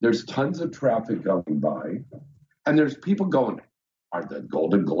 There's tons of traffic going by, and there's people going, are the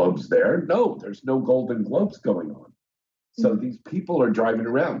Golden Globes there? No, there's no Golden Globes going on. So these people are driving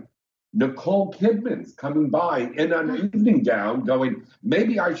around. Nicole Kidman's coming by in an evening gown going,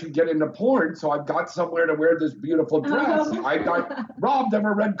 maybe I should get into porn, so I've got somewhere to wear this beautiful dress. I got robbed of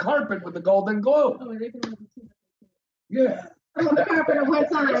a red carpet with the Golden Globe. Oh, they can yeah. On the carpet at one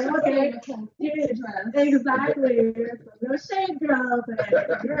time. Okay. Exactly. No shade, girl, but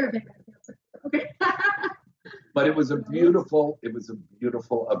you're a big okay. But it was a beautiful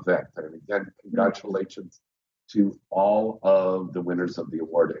event. And again, congratulations to all of the winners of the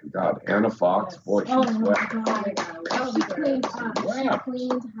award. And God, Anna Fox, boy, she swept. She cleaned house.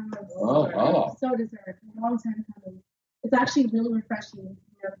 So deserved. A long time coming. It's actually really refreshing,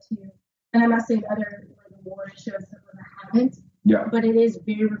 to and I'm not saying other award shows haven't. Yeah. But it is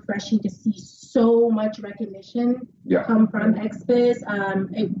very refreshing to see so much recognition come from XBiz.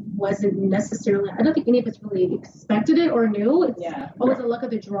 It wasn't necessarily, I don't think any of us really expected it or knew. It's always a luck of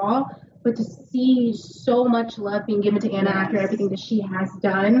the draw. But to see so much love being given to Anna after everything that she has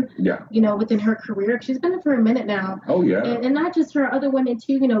done, within her career. She's been there for a minute now. Oh, yeah. And not just her, other women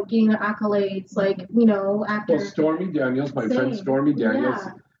too, getting the accolades, after. Well, Stormy Daniels, my friend Stormy Daniels,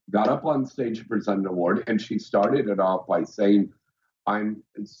 got up on stage to present an award, and she started it off by saying, I'm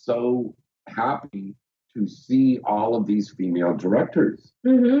so happy to see all of these female directors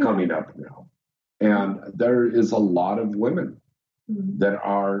coming up now. And there is a lot of women that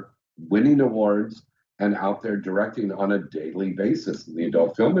are winning awards and out there directing on a daily basis in the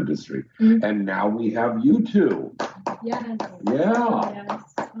adult film industry. And now we have you two. Yeah.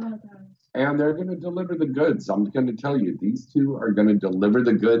 And they're going to deliver the goods. I'm going to tell you, these two are going to deliver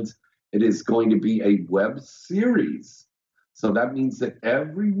the goods. It is going to be a web series. So that means that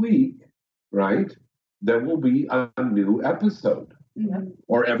every week, right, there will be a new episode.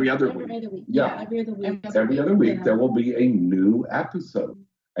 Or every other week. Every other week. Every other week, there will be a new episode.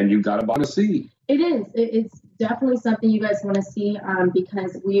 And you got to want to see. It is. It's definitely something you guys want to see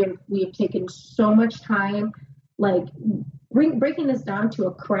because we have taken so much time, breaking this down to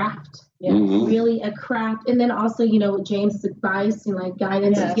a craft. Really a craft. And then also, James' advice and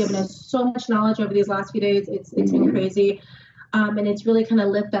guidance has given us so much knowledge over these last few days. It's been crazy. And it's really kind of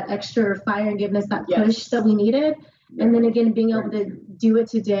lit that extra fire and given us that push that we needed. And then again, being able to do it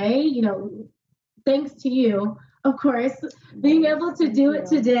today, thanks to you, of course, being able to do it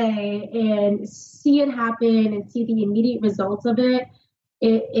today and see it happen and see the immediate results of it,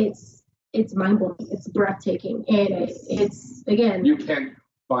 it's mind-blowing. It's breathtaking. And it's, again... You can't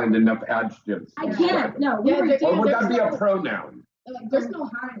find enough adjectives. I can't. No. Or would that be a pronoun? There's no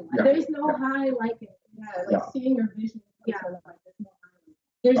high. There's no high like it. Seeing your vision.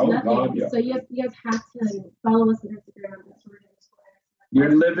 There's nothing. God, so you guys have to follow us on Instagram.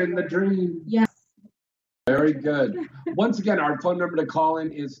 You're living the dream. Yes. Very good. Once again, our phone number to call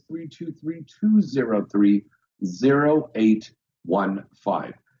in is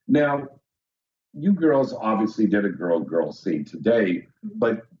 323-203-0815. Now, you girls obviously did a girl scene today,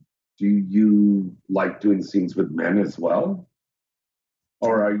 but do you like doing scenes with men as well?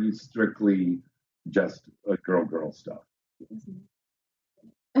 Or are you strictly just a girl stuff?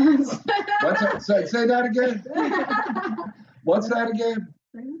 What's that? Say that again. What's that again?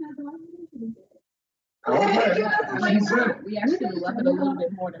 Okay. We actually love it a little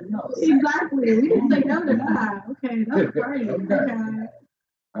bit more than no. Exactly. We didn't say no to that. Okay, that's great. Okay.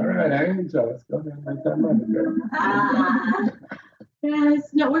 All right, I am jealous. Go ahead and make that money, girl. Yes.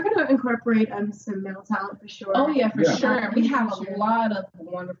 No, we're going to incorporate some male talent for sure. Oh, yeah, for sure. We have a lot of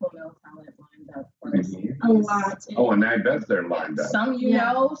wonderful male talent lined up for us. A lot. Oh, and I bet they're lined up. Some you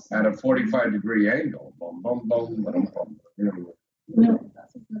know. At a 45-degree angle. Boom, boom, boom, boom, boom.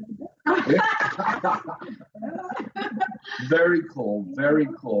 Very cool, very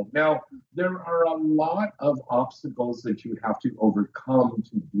cool. Now, there are a lot of obstacles that you have to overcome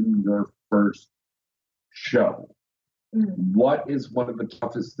to do your first show. What is one of the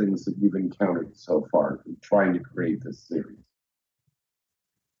toughest things that you've encountered so far in trying to create this series?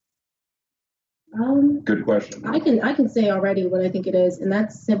 Good question. I can say already what I think it is, and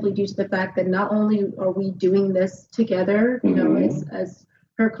that's simply due to the fact that not only are we doing this together, you know, as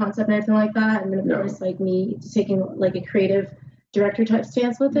her concept and everything like that, and then of course like me taking like a creative director type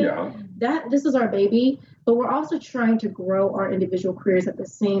stance with it. That this is our baby, but we're also trying to grow our individual careers at the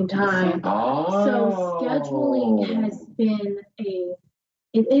same time. So scheduling has been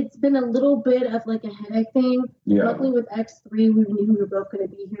it's been a little bit of like a headache thing. Luckily with X3, we knew we were both going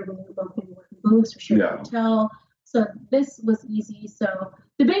to be here. We knew we were both going to work in booths, we shared a hotel. So this was easy. So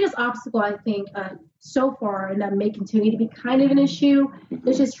the biggest obstacle, I think, so far, and that may continue to be kind of an issue,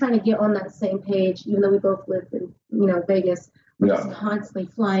 is just trying to get on that same page, even though we both live in, Vegas. We're just constantly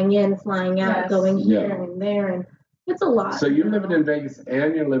flying in, flying out, going here and there, and it's a lot. So you're living in Vegas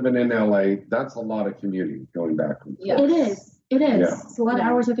and you're living in LA. That's a lot of commuting going back and forth. It is. It's a lot of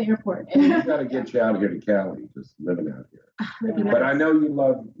hours at the airport. And we've got to get you out here to Cali, just living out here. But I know you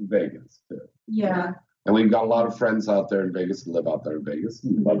love Vegas too. Yeah. And we've got a lot of friends out there in Vegas who live out there in Vegas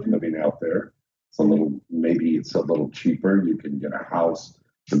and love living out there. Maybe it's a little cheaper. You can get a house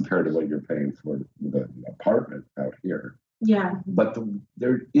compared to what you're paying for the apartment out here. Yeah. But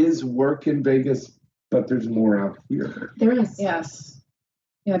there is work in Vegas, but there's more out here. There is. Yes.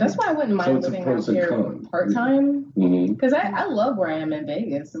 Yeah, that's why I wouldn't mind living out here part-time. Because I love where I am in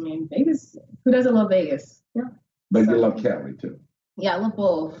Vegas. I mean, Vegas, who doesn't love Vegas? Yeah. But you love Cali, too. Yeah, I love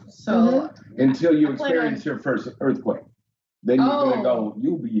both. So until you experience your first earthquake. Then you're gonna go.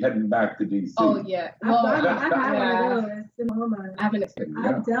 You'll be heading back to DC. Oh yeah. Well, I had one of those in Omaha.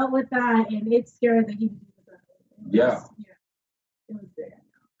 I've dealt with that, and it's scary that he. Yeah. It was there.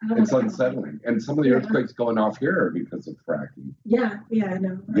 It's unsettling, and some of the earthquakes going off here are because of fracking. Yeah, I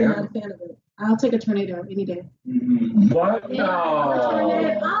know. I'm not a fan of it. I'll take a tornado any day. What? Yeah,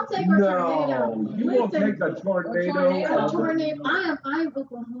 I'll take a tornado. You will take a tornado. A tornado. I'm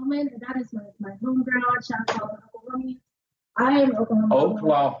Oklahoman, and that is my home ground. Shout out to Oklahoma. I am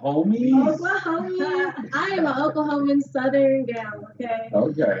Oklahomies. I am an Oklahoman Southern gal.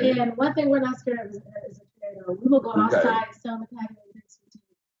 Okay. And one thing we're not scared of is a tornado. We will go outside, sit on the patio,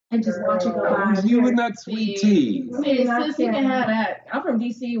 and just watch it go by. You and that sweet tea. Hey, sis, you can have that. I'm from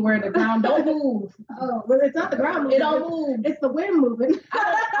DC where the ground don't move. Oh, well, it's not the ground moving. It don't move. It's the wind moving.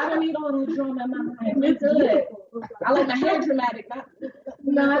 I don't need all the drum in my mind. It's good. I like my hair dramatic.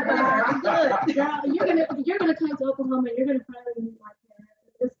 Not bad. Good. Girl, you're gonna come to Oklahoma. You're gonna finally meet my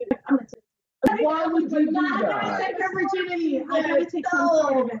parents. I'm gonna take. Why would you do that? I gotta take her virginity. I gotta take some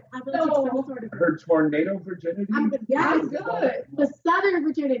sort of it. Her tornado virginity? Yeah, it's good. The southern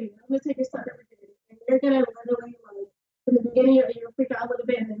virginity. I'm gonna take your southern virginity. And you're gonna literally, like, in the beginning, you'll freak out a little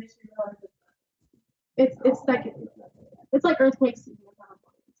bit, and then you realize it's like earthquakes.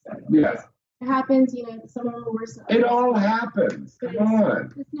 Yes. It happens, some of them are worse. It all happens. Come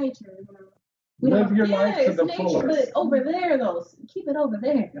on. It's nature, Live your life to the nature, fullest. But over there, though, keep it over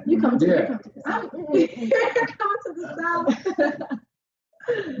there. You come to the south. Come to the south.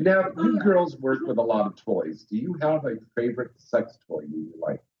 Now, you girls work with a lot of toys. Do you have a favorite sex toy you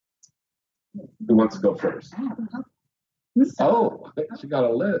like? Who wants to go first? Oh, she got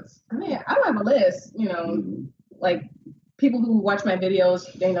a list. I mean, I don't have a list. Like people who watch my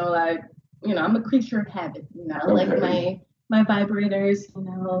videos, they know that I'm a creature of habit. Like my vibrators,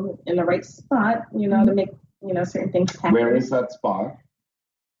 in the right spot, to make, certain things happen. Where is that spot?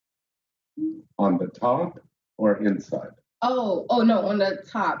 On the top or inside? Oh no, on the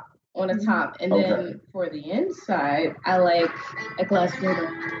top. And then for the inside, I like a glass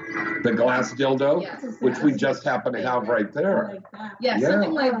dildo. The glass dildo? Yes. Which we just happen to have right there. Like that. Yeah,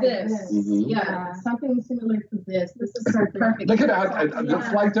 something like this. Mm-hmm. Yeah, something similar to this. This is so perfect. Look at that.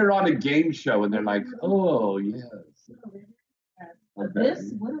 It's like they're on a game show and they're like, oh, yes.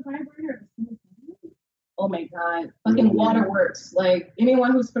 This, what a vibrator. Oh my God. Fucking waterworks. Like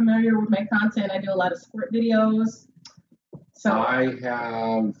anyone who's familiar with my content, I do a lot of squirt videos. So I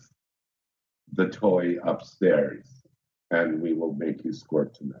have the toy upstairs and we will make you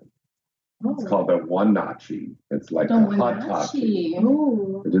squirt tonight. It's called a one-nachi. It's like a hot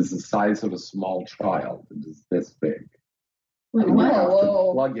tachi. It is the size of a small child. It is this big. Wait, you have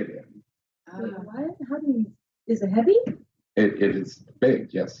to plug it in. Wait, what? How do you? Is it heavy? It is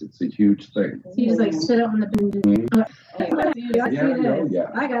big. Yes, it's a huge thing. So you just like sit on the bin. Yeah.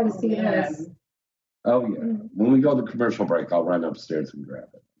 I gotta see this. Oh yeah. When we go to commercial break, I'll run upstairs and grab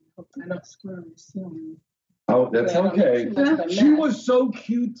it. I don't squirt. Oh, that's okay. She was so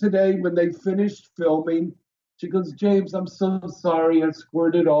cute today when they finished filming. She goes, James, I'm so sorry. I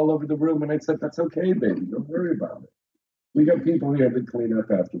squirted all over the room. And I said, that's okay, baby. Don't worry about it. We got people here to clean up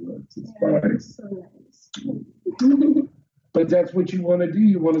afterwards. It's fine. So nice. But that's what you want to do.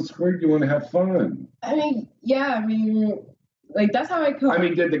 You want to squirt. You want to have fun. I mean, like that's how I cook. I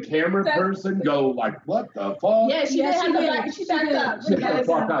mean, did the camera person go like, "What the fuck"? Yeah, she did. She backed up. She the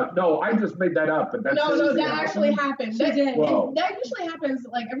fuck up. No, I just made that up. But that's no, that actually happened. That usually happens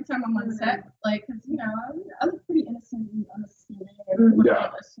like every time I'm on set, like because I'm pretty innocent and unassuming.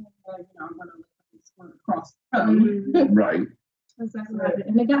 Yeah. I'm gonna squirt across. Right.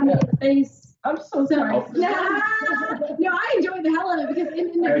 And they got me in the face. I'm so sorry. No, I enjoyed the hell out of it because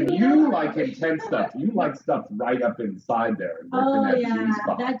in the video, you like intense stuff. You like stuff right up inside there.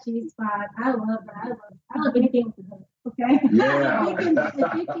 That G-spot. I love that. I love anything with her. Okay. Yeah.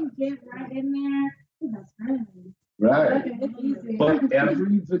 if you can get right in there, that's friends. Right. Okay, it's easy. But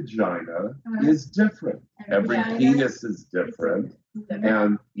every vagina is different. Every penis is different.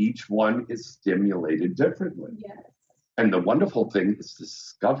 And each one is stimulated differently. Yes. And the wonderful thing is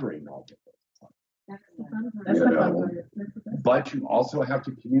discovering all of it. That's the fun part. But you also have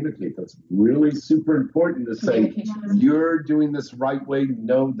to communicate. That's really super important to say, you're doing this right way.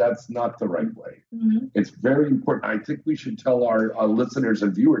 No, that's not the right way. Mm-hmm. It's very important. I think we should tell our listeners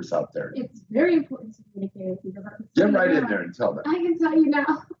and viewers out there. It's very important to communicate with people. Get right in there and tell them. I can tell you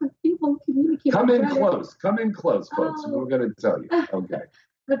now, people communicate. Come in close, folks. We're going to tell you. Okay.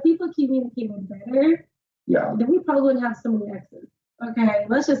 But people communicated better. Yeah. Then we probably wouldn't have so many exes. Okay,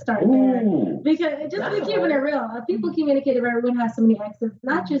 let's just start there. Because just be keeping it real. People communicate that everyone has so many exes.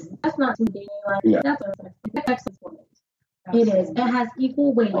 That's not too dating. Like, that's what sex is for. It is. It has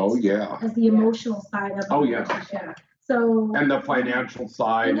equal weight. Oh, yeah. As the emotional side of the relationship. Yeah. So, and the financial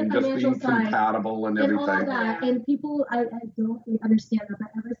side and just being compatible and everything. And all that. And people, I don't understand that, but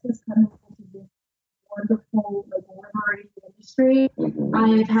ever since coming into this wonderful, like, liberating industry,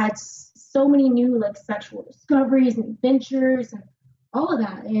 I've had so many new, like, sexual discoveries and adventures and all of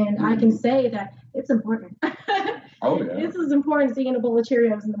that. And I can say that it's important. Oh, yeah. This is important, seeing a bowl of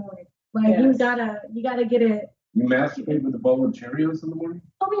Cheerios in the morning. Like, you gotta get it. You masturbate with a bowl of Cheerios in the morning?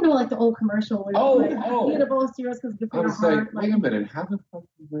 Oh, you know, like the old commercial. Where you get a bowl of Cheerios because good for your heart. Wait a minute, how the fuck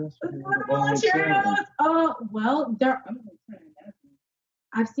do you masturbate with a bowl of Cheerios? Oh, well,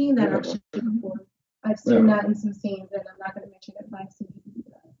 I've seen that actually before. I've seen that in some scenes, and I'm not going to mention it, but I've seen people do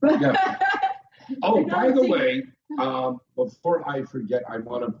that. Oh, by the way, before I forget, I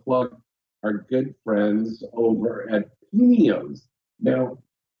want to plug our good friends over at Penios. Now,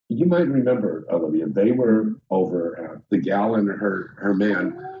 you might remember, Olivia, they were over at the gal and her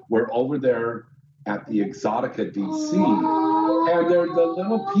man were over there at the Exotica DC. And they're the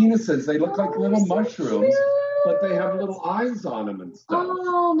little penises. They look like little mushrooms, but they have little eyes on them and stuff.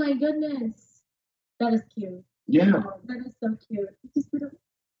 Oh, my goodness. That is cute. Yeah. Oh, that is so cute.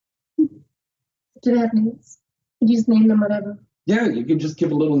 Do they have names? Could you just name them whatever? Yeah, you can just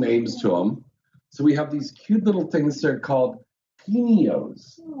give little names to them. So we have these cute little things. They're called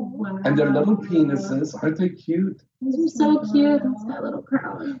Penios. Oh, wow. And they're little penises. Aren't they cute? Those are so cute. That's that little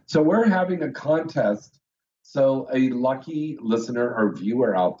crown. So we're having a contest. So a lucky listener or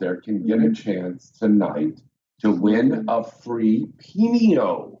viewer out there can get a chance tonight to win a free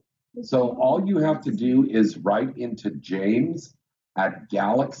Penio. So all you have to do is write into James at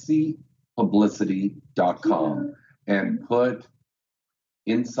galaxypublicity.com and put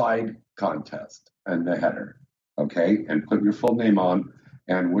inside contest in the header. Okay, and put your full name on,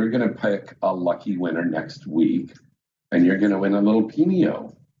 and we're going to pick a lucky winner next week, and you're going to win a little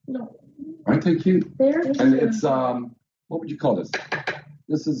Penio. No. Aren't they cute? They're cute. And it's, what would you call this?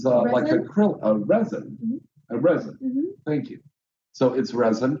 This is like a resin. A resin. Thank you. So it's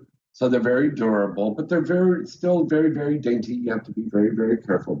resin. So they're very durable, but they're still very, very dainty. You have to be very, very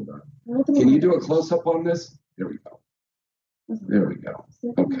careful with that. Can you do a close-up on this? There we go. There we go.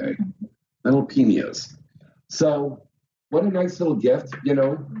 Okay. Little Penios. So what a nice little gift, you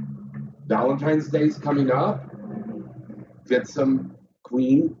know. Valentine's Day's coming up. Get some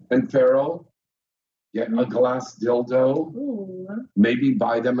Queen and Pharaoh. Get a glass dildo. Ooh. Maybe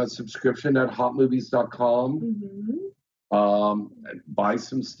buy them a subscription at hotmovies.com. Buy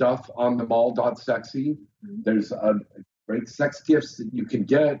some stuff on the mall.sexy. There's great sex gifts that you can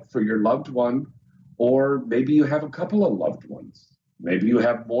get for your loved one. Or maybe you have a couple of loved ones. Maybe you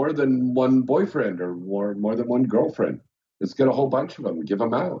have more than one boyfriend or more than one girlfriend. Let's get a whole bunch of them and give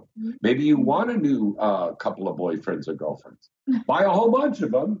them out. Maybe you want a new couple of boyfriends or girlfriends. Buy a whole bunch of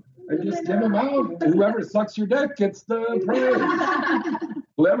them and just give them out. Whoever sucks your dick gets the prize.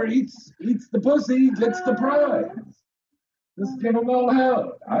 Whoever eats the pussy gets the prize. Just give them all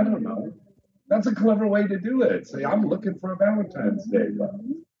out. I don't know. That's a clever way to do it. Say, I'm looking for a Valentine's Day love.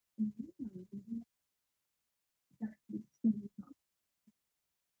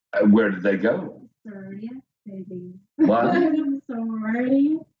 Where did they go? Sorority X, baby. What?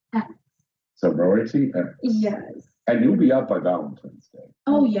 Sorority X. Sorority X. Yes. And you'll be up by Valentine's Day.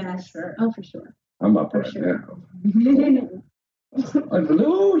 Oh, yeah, sure. Oh, for sure. I'm up right now. Lou,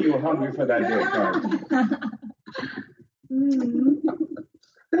 you're hungry for that day card.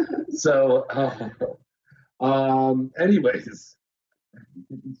 So, anyways.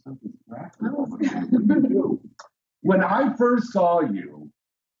 When I first saw you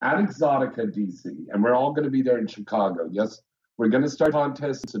at Exotica DC, and we're all going to be there in Chicago. Yes, we're going to start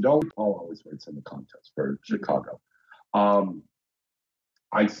contests, so Paul always writes in the contest for Chicago.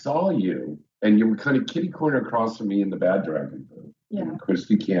 I saw you, and you were kind of kitty corner across from me in the Bad Dragon booth. Yeah. And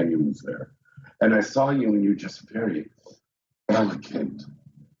Christy Canyon was there. And I saw you, and you're just very elegant.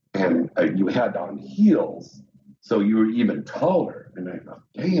 And you had on heels, so you were even taller. And I thought,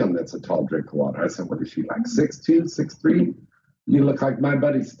 damn, that's a tall drink of water. I said, what is she, like 6'2", 6'3"? You look like my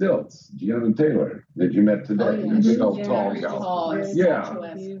buddy Stilts, Gianna Taylor, that you met today. Oh, yeah. Big old Yeah, tall very gal. tall. Yeah.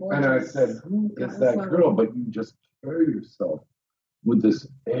 Gorgeous. And I said, who is that girl? But you just carry yourself with this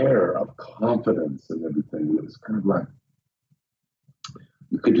air of confidence and everything. It was kind of like,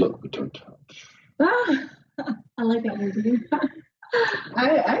 you could look but don't touch. I like that movie.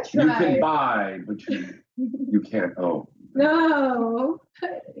 I tried. You can buy, but you can't own. No,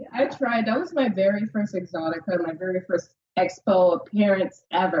 I tried. That was my very first Exotica, my very first expo appearance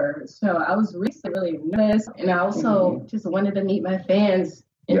ever. So I was really nervous, and I also just wanted to meet my fans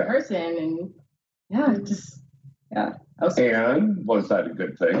in person, and And was that a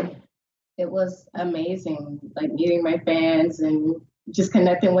good thing? It was amazing, like meeting my fans and just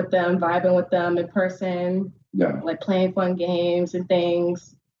connecting with them, vibing with them in person, like playing fun games and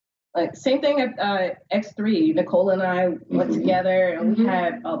things. Like same thing at X3. Nicole and I went together and we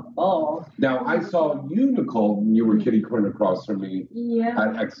had a ball. Now I saw you, Nicole, and you were kitty corner across from me at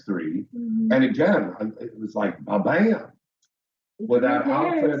X3, and again it was like bam, with that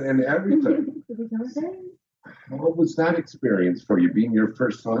outfit and everything. How was that experience for you, being your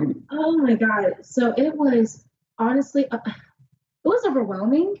first signing? Oh my God! So it was honestly. It was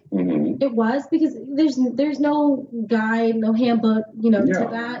overwhelming. It was, because there's no guide, no handbook, to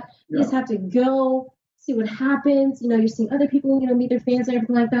that. You just have to go, see what happens. You're seeing other people, meet their fans and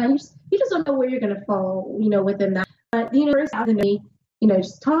everything like that. And you just don't know where you're gonna fall, within that. But the universe out of me,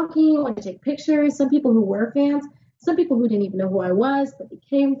 just talking, want to take pictures. Some people who were fans, some people who didn't even know who I was but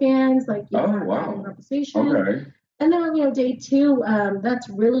became fans. Like having a conversation. Okay. And then on day 2, that's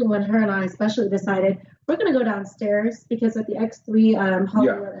really when her and I especially decided we're going to go downstairs, because at the X3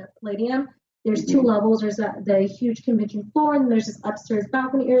 Hollywood at Palladium, there's 2 levels. There's the huge convention floor, and there's this upstairs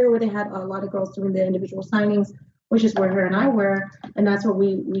balcony area where they had a lot of girls doing the individual signings, which is where her and I were, and that's where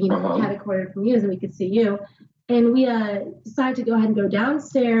we had it recorded from you so we could see you. And we decided to go ahead and go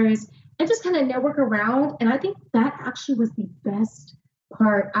downstairs and just kind of network around, and I think that actually was the best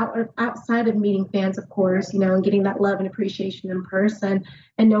part outside of meeting fans, of course, and getting that love and appreciation in person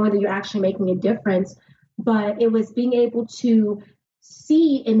and knowing that you're actually making a difference. But it was being able to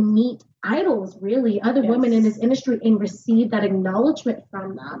see and meet idols, really, other women in this industry, and receive that acknowledgement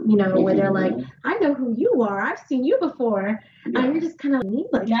from them, where they're like, I know who you are. I've seen you before. And you're just kind of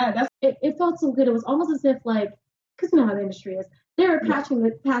like, it felt so good. It was almost as if, like, because you know how the industry is, they were passing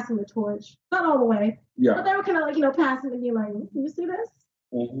the torch, not all the way, but they were kind of like, passing and being like, you see this?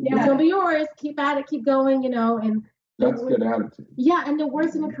 It's going to be yours. Keep at it. Keep going, and that's good attitude. Yeah, and the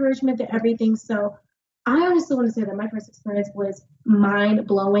words of encouragement to everything. So I honestly want to say that my first experience was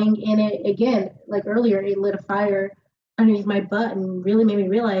mind-blowing, and it, again, like earlier, it lit a fire underneath my butt and really made me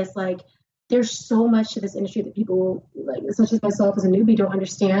realize, like, there's so much to this industry that people, like, such as myself as a newbie, don't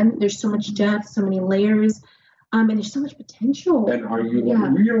understand. There's so much depth, so many layers, and there's so much potential. And are you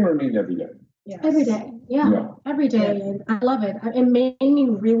learning every day? Yes. Every day, every day, and I love it. It made me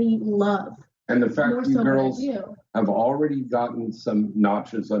really love. And the fact you girls have already gotten some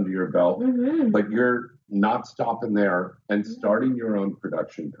notches under your belt, but you're not stopping there and starting your own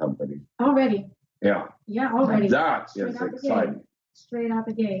production company already. Yeah, already. That is exciting. Straight out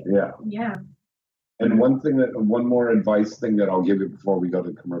the gate. Yeah. And one more advice thing that I'll give you before we go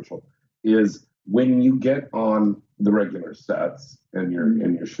to commercial is, when you get on the regular sets and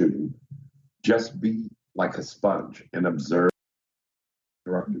you're shooting, just be like a sponge and observe what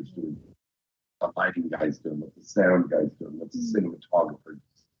the directors doing, what the lighting guys doing, what the sound guys doing, what the cinematographers,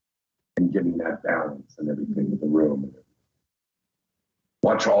 and getting that balance and everything in the room.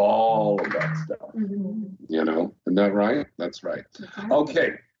 Watch all of that stuff. Isn't that right? That's right.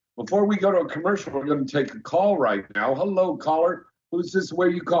 Okay, before we go to a commercial, we're going to take a call right now. Hello, caller. Who's this? Where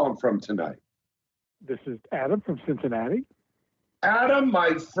are you calling from tonight? This is Adam from Cincinnati. Adam,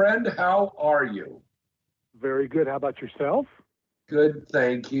 my friend, how are you? Very good. How about yourself? Good,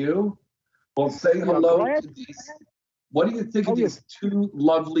 thank you. Well, say hello to these. What do you think of these 2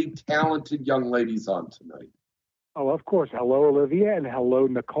 lovely, talented young ladies on tonight? Oh, of course. Hello, Olivia, and hello,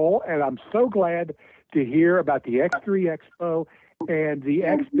 Nicole. And I'm so glad to hear about the X3 Expo and the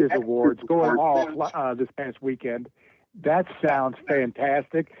XBiz Awards going off this past weekend. That sounds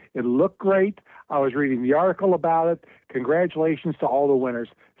fantastic. It looked great. I was reading the article about it. Congratulations to all the winners.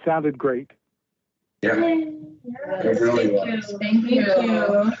 Sounded great. Yeah. It really was. Thank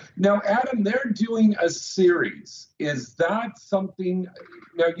you. Now, Adam, they're doing a series. Is that something?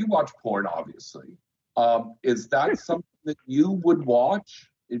 Now, you watch porn, obviously. Is that something that you would watch?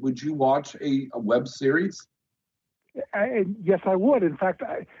 Would you watch a web series? Yes, I would. In fact,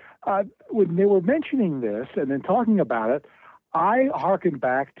 when they were mentioning this and then talking about it, I hearkened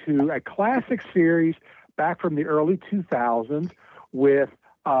back to a classic series back from the early 2000s with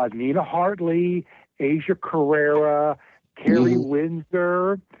Nina Hartley, Asia Carrera, Carrie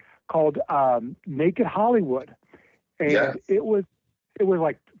Windsor, called Naked Hollywood. And it was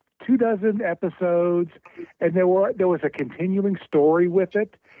like 24 episodes, and there was a continuing story with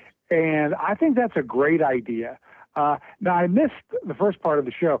it. And I think that's a great idea. Now, I missed the first part of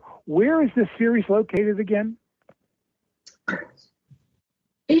the show. Where is this series located again?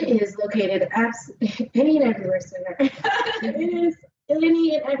 It is located any and everywhere, sir. It is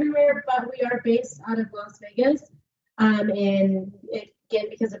any and everywhere, but we are based out of Las Vegas. And again,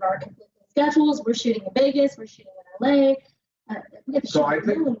 because of our conflicting schedules, we're shooting in Vegas, we're shooting in LA. So I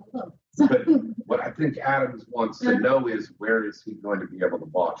think, but what I think Adams wants to know is, where is he going to be able to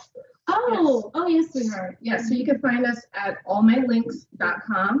watch this? Yes, sweetheart. Yeah, so you can find us at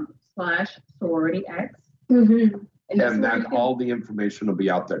allmylinks.com/sororityx. And that all the information will be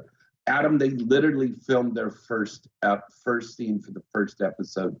out there. Adam, they literally filmed their first scene for the first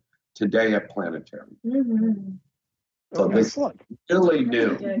episode today at Planetary. So this is really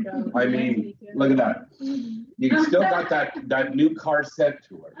new. I mean, look at that. You still got that new car sent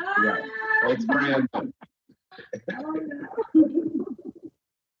to her. Yeah, it's brand new.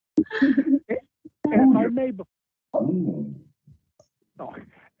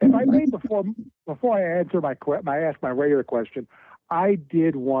 If I may, before I answer ask my regular question, I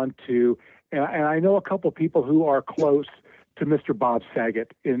did want to, and I know a couple of people who are close to Mr. Bob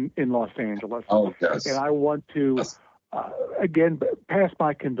Saget in Los Angeles. Oh, yes. And I want to, again, pass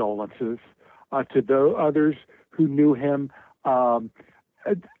my condolences to those others who knew him.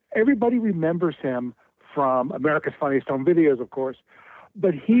 Everybody remembers him from America's Funniest Home Videos, of course,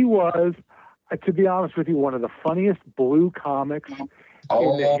 but he was, to be honest with you, one of the funniest blue comics in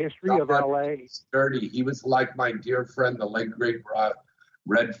the history of LA. Sturdy. He was like my dear friend, the late great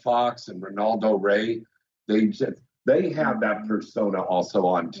Red Fox and Ronaldo Ray. They have that persona also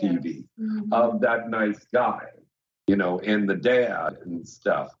on TV of that nice guy, and the dad and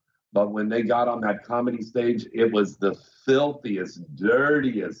stuff. But when they got on that comedy stage, it was the filthiest,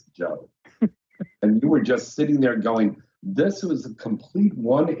 dirtiest joke. And you were just sitting there going, this was a complete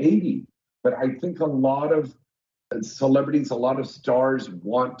 180. But I think a lot of celebrities, a lot of stars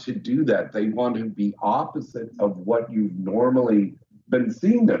want to do that. They want to be opposite of what you've normally been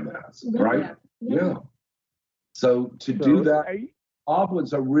seeing them as, right? Yeah. So do that, Bob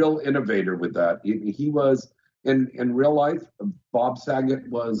was a real innovator with that. He was, in real life, Bob Saget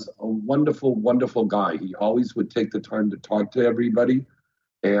was a wonderful, wonderful guy. He always would take the time to talk to everybody,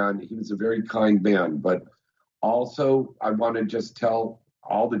 and he was a very kind man. But also, I want to just tell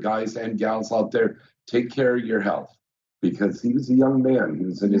all the guys and gals out there, take care of your health, because he was a young man. He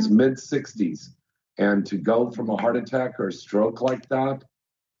was in his mid-60s. And to go from a heart attack or a stroke like that,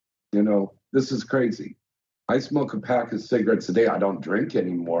 this is crazy. I smoke a pack of cigarettes a day. I don't drink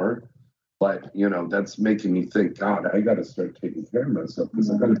anymore. But, that's making me think, God, I got to start taking care of myself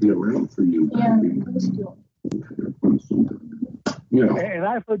because I got to be around for you. Yeah. And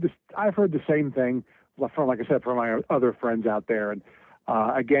I've heard the same thing from, like I said, from my other friends out there. And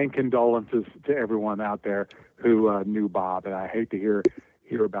again, condolences to everyone out there who knew Bob. And I hate to hear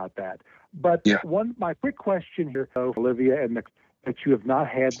about that. But my quick question here, Olivia, and that you have not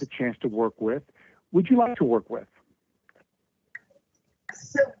had the chance to work with, would you like to work with?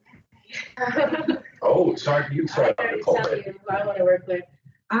 So, sorry, you I tell you who I want to work with.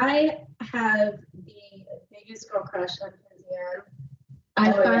 I have the biggest girl crush on Kenzie Ann.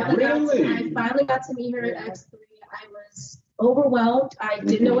 I finally got to meet her at X3. I was overwhelmed. I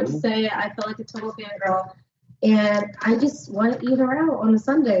didn't know what to say. I felt like a total fangirl. And I just want to eat her out on a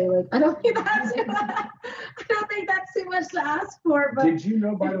Sunday. I don't think that's too much to ask for. But did you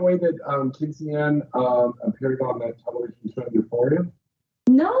know, by the way, that Kenzie Ann appeared on that television show Euphoria?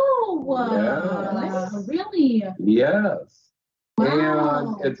 No. Yes. Really? Yes.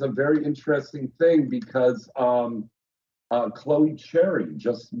 Wow. And it's a very interesting thing because Chloe Cherry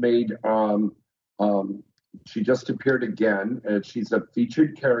just made she just appeared again, and she's a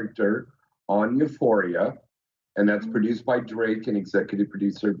featured character on Euphoria. And that's produced by Drake and executive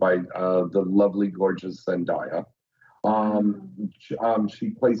producer by the lovely, gorgeous Zendaya. She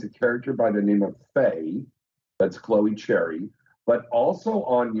plays a character by the name of Faye. That's Chloe Cherry. But also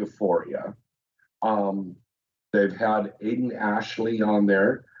on Euphoria, they've had Aiden Ashley on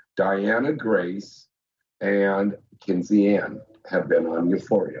there, Diana Grace, and Kenzie Ann have been on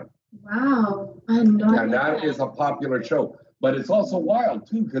Euphoria. Wow. And that is a popular show. But it's also wild,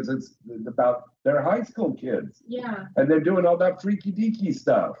 too, because it's about their high school kids. Yeah. And they're doing all that freaky deaky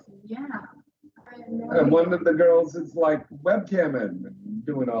stuff. Yeah. And one of the girls is like webcamming and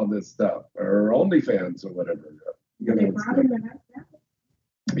doing all this stuff, or OnlyFans or whatever. They brought in the Hurricanes.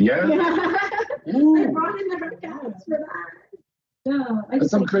 Yeah. They brought in the Hurricanes for that. No,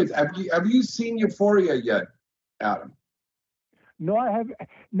 that's some crazy. Have you seen Euphoria yet, Adam? No, I have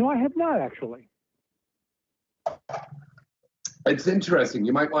not actually. It's interesting.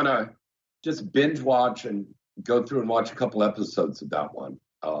 You might want to just binge watch and go through and watch a couple episodes of that one.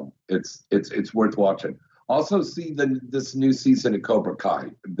 It's worth watching. Also see this new season of Cobra Kai.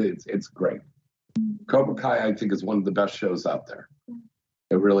 It's great. Cobra Kai, I think, is one of the best shows out there.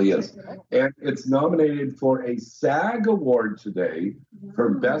 It really is. And it's nominated for a SAG award today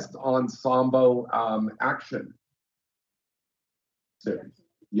for Best Ensemble Action series.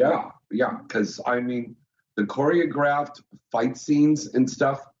 Yeah, because, I mean, the choreographed fight scenes and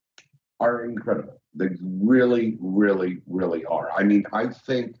stuff are incredible. They really, really, really are. I mean, I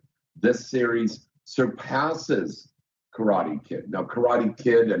think this series surpasses Karate Kid. Now, Karate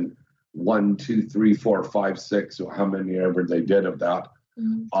Kid and 1, 2, 3, 4, 5, 6, or how many ever they did of that.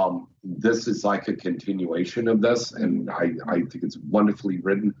 This is like a continuation of this, and I think it's wonderfully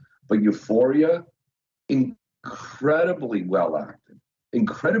written. But Euphoria, incredibly well acted,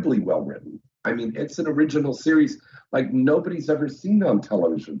 incredibly well written. I mean, it's an original series like nobody's ever seen on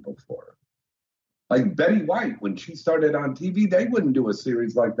television before. Like Betty White, when she started on TV, they wouldn't do a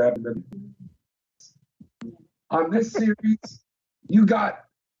series like that. On this series, you got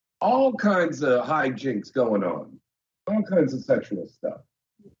all kinds of hijinks going on, all kinds of sexual stuff.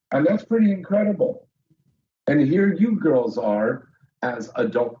 And that's pretty incredible. And here you girls are as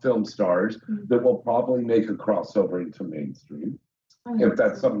adult film stars that will probably make a crossover into mainstream, if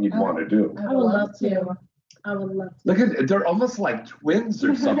that's something you'd want to do. I would love to. I would love to. Look at, they're almost like twins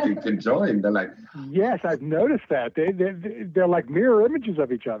or something conjoined. They're like, yes, I've noticed that. They're like mirror images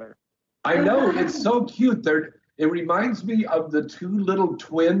of each other. I know, it's so cute. It reminds me of the two little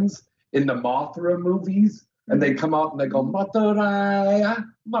twins in the Mothra movies, and they come out and they go, Mothra,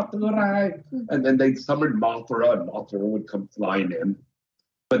 Mothra, and then they summoned Mothra, and Mothra would come flying in.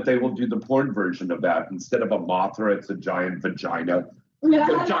 But they will do the porn version of that. Instead of a Mothra, it's a giant vagina.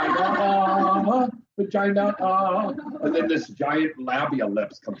 Vagina, vagina, and then this giant labia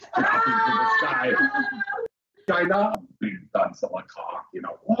lips comes dropping to the sky. Vagina, big Godzilla cock, you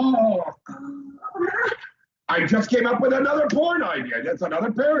know. Oh. I just came up with another porn idea. That's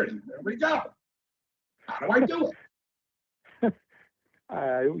another parody. There we go. How do I do it?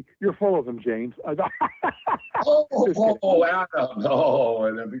 You're full of them, James. Adam. Oh,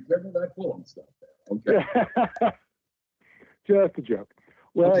 and then be careful that full of stuff there. Okay. Just a joke.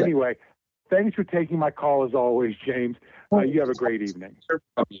 Well, Anyway, thanks for taking my call as always, James. You have a great evening.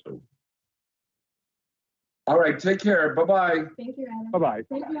 All right, take care. Bye-bye. Thank you, Adam. Bye-bye.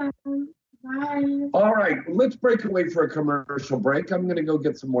 Thank you, Adam. Bye. All right, let's break away for a commercial break. I'm going to go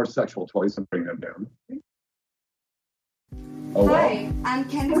get some more sexual toys and bring them down. Hi, I'm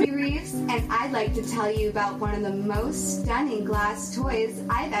Kenzie Reeves, and I'd like to tell you about one of the most stunning glass toys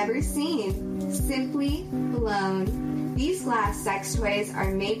I've ever seen, Simply Blown. These glass sex toys are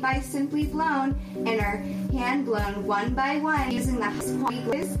made by Simply Blown and are hand-blown one by one using the highest quality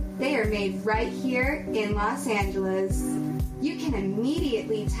glass. They are made right here in Los Angeles. You can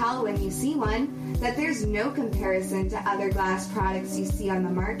immediately tell when you see one that there's no comparison to other glass products you see on the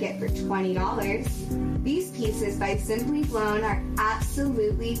market for $20. These pieces by Simply Blown are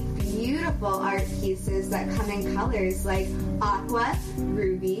absolutely beautiful art pieces that come in colors like aqua,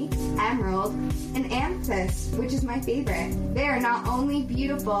 ruby, emerald, and amethyst, which is my favorite. They are not only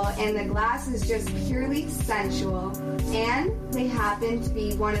beautiful and the glass is just purely sensual, and they happen to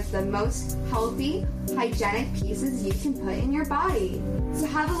be one of the most healthy, hygienic pieces you can put in your body. So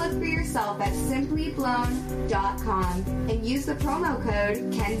have a look for yourself at simplyblown.com and use the promo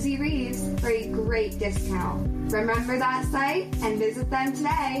code Kenzie Reeves for a great discount. Remember that site and visit them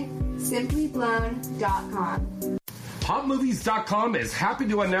today, simplyblown.com. HotMovies.com is happy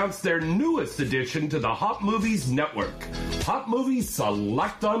to announce their newest addition to the Hot Movies Network, Hot Movies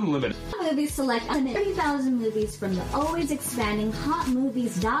Select Unlimited. Hot Movies Select Unlimited, 30,000 movies from the always expanding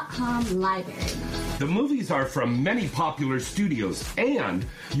HotMovies.com library. The movies are from many popular studios, and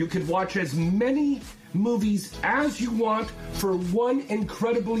you can watch as many movies as you want for one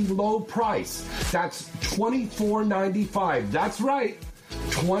incredibly low price. That's $24.95. That's right.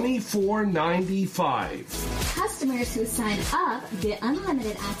 $24.95. Customers who sign up get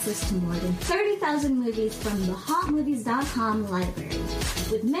unlimited access to more than 30,000 movies from the HotMovies.com library,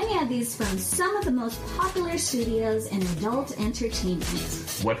 with many of these from some of the most popular studios in adult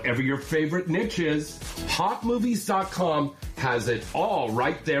entertainment. Whatever your favorite niche is, HotMovies.com has it all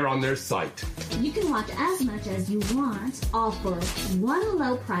right there on their site. You can watch as much as you want, all for one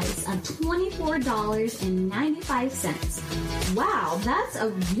low price of $24.95. Wow, that's a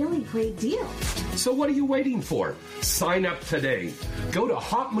really great deal. So what are you waiting for? Sign up today. Go to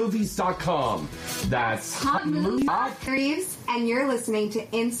HotMovies.com. That's HotMovies. And you're listening to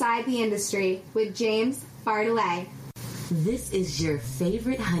Inside the Industry with James Bartolet. This is your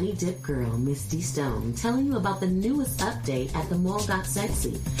favorite honey dip girl, Misty Stone, telling you about the newest update at the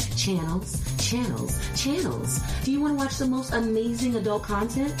Mall.Sexy. Channels, channels, channels. Do you want to watch the most amazing adult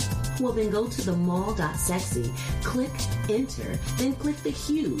content? Well, then go to the Mall.Sexy, click enter, then click the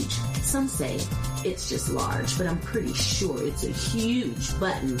huge. Some say it's just large, but I'm pretty sure it's a huge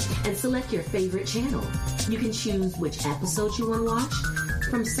button, and select your favorite channel. You can choose which episodes you want to watch,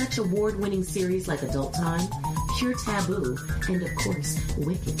 from such award-winning series like Adult Time, Pure Taboo, and of course,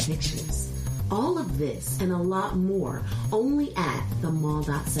 Wicked Pictures. All of this and a lot more only at the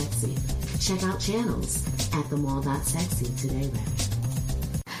Mall.Sexy. Check out channels at the Mall.Sexy today,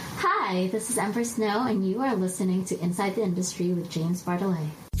 Hi, this is Empress Snow, and you are listening to Inside the Industry with James Bartolet.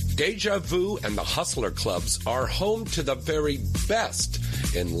 Deja Vu and the Hustler Clubs are home to the very best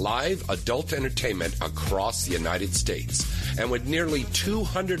in live adult entertainment across the United States. And with nearly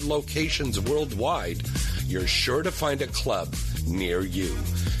 200 locations worldwide, you're sure to find a club near you.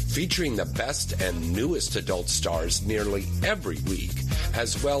 Featuring the best and newest adult stars nearly every week,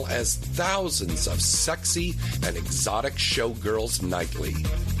 as well as thousands of sexy and exotic showgirls nightly.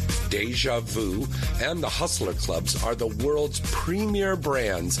 Deja Vu and the Hustler Clubs are the world's premier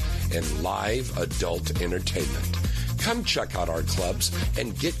brands in live adult entertainment. Come check out our clubs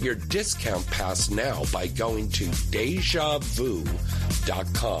and get your discount pass now by going to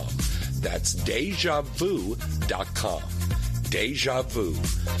DejaVu.com. That's DejaVu.com. Deja Vu.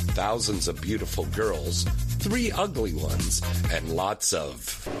 Thousands of beautiful girls, 3 ugly ones, and lots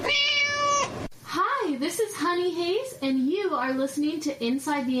of... Hi, this is Honey Hayes, and you are listening to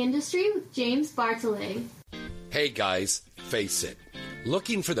Inside the Industry with James Bartolet. Hey guys, face it.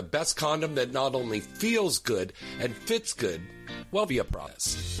 Looking for the best condom that not only feels good and fits good, well, be a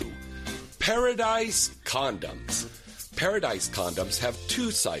process. Paradise Condoms. Paradise Condoms have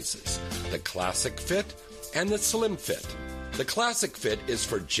 2 sizes, the Classic Fit and the Slim Fit. The Classic Fit is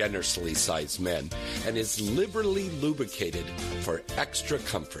for generously sized men and is liberally lubricated for extra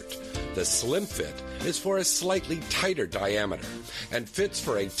comfort. The Slim Fit is for a slightly tighter diameter and fits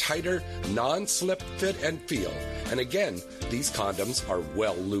for a tighter, non-slip fit and feel. And again, these condoms are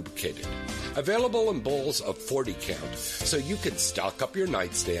well lubricated. Available in bowls of 40 count, so you can stock up your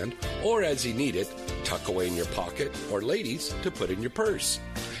nightstand, or as you need it, tuck away in your pocket, or ladies, to put in your purse.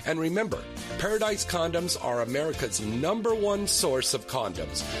 And remember, Paradise Condoms are America's #1 source of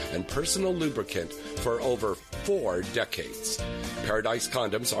condoms and personal lubricant for over 4 decades. Paradise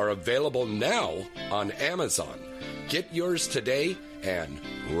Condoms are available now on Amazon. Get yours today and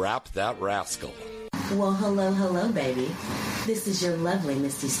wrap that rascal. Well, hello, baby. This is your lovely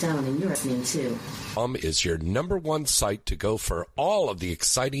Misty Stone, and you're listening to... is your #1 site to go for all of the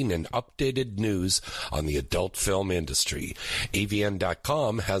exciting and updated news on the adult film industry.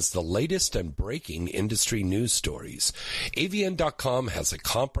 AVN.com has the latest and breaking industry news stories. AVN.com has a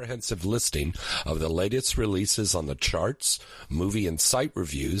comprehensive listing of the latest releases on the charts, movie and site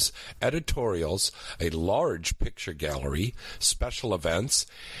reviews, editorials, a large picture gallery, special events,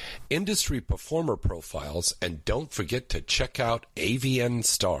 industry performer profiles, and don't forget to check out AVN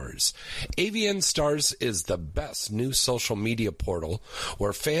Stars. AVN Stars is the best new social media portal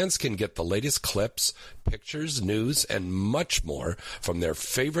where fans can get the latest clips, pictures, news, and much more from their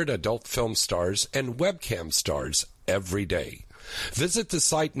favorite adult film stars and webcam stars every day. Visit the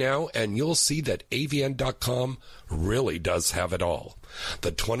site now and you'll see that AVN.com really does have it all.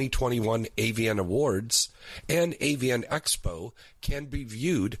 The 2021 AVN Awards and AVN Expo can be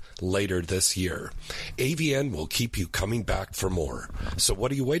viewed later this year. AVN will keep you coming back for more. So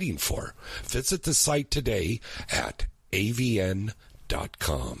what are you waiting for? Visit the site today at avn.com.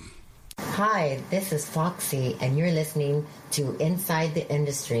 Hi, this is Foxy, and you're listening to Inside the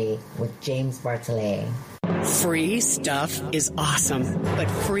Industry with James Bartolet. Free stuff is awesome, but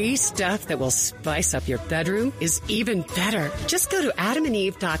free stuff that will spice up your bedroom is even better. Just go to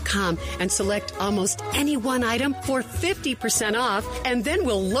adamandeve.com and select almost any one item for 50% off, and then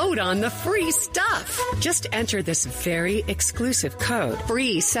we'll load on the free stuff. Just enter this very exclusive code,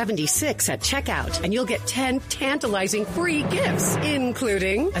 FREE76 at checkout, and you'll get 10 tantalizing free gifts,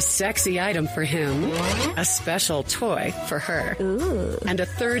 including a sexy item for him, a special toy for her, and a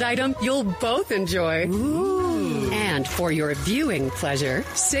third item you'll both enjoy. And for your viewing pleasure,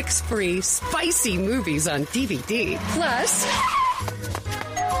 6 free spicy movies on DVD. Plus,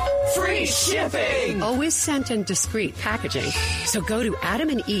 free shipping! Always sent in discreet packaging. So go to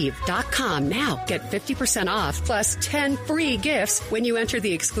adamandeve.com now. Get 50% off plus 10 free gifts when you enter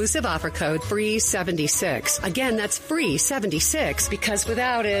the exclusive offer code FREE76. Again, that's FREE76 because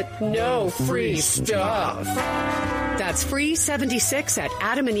without it, no free stuff. That's FREE76 at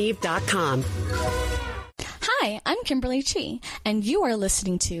adamandeve.com. Hi, I'm Kimberly Chi, and you are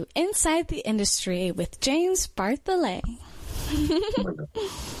listening to Inside the Industry with James Bartholet.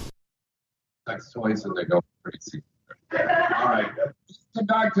 Sex toys and they go crazy. All right,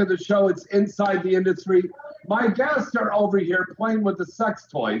 back to the show. It's Inside the Industry. My guests are over here playing with the sex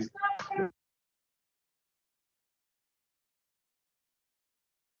toys.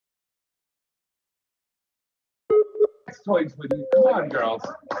 Sex toys with you. Come on, girls.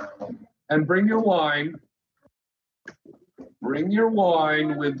 And bring your wine. Bring your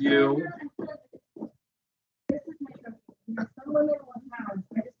wine with you.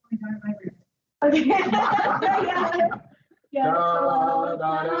 Okay.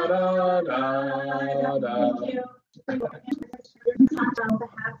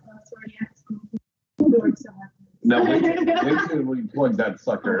 Now, wait till we plug that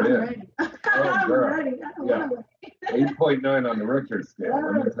sucker in. Oh, girl. Yeah. 8.9 on the Richter scale,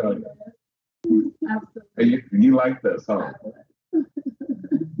 let me tell you. Hey, you like this, huh?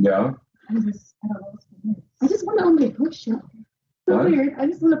 Yeah? I just want it on my bookshelf. So weird. I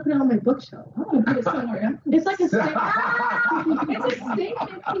just want to put it on my bookshelf. I want to put it somewhere. It's like a statement. It's a statement piece.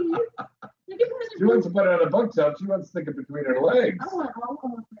 She wants to put it on a bookshelf. She wants to stick it between her legs. I want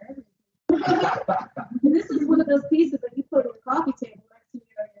for everything. This is one of those pieces that you put on the coffee table next to your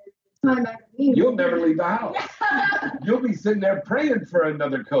Time magazine. You'll never leave the house. You'll be sitting there praying for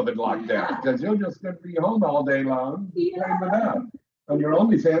another COVID lockdown because you're just going to be home all day long playing with that. On your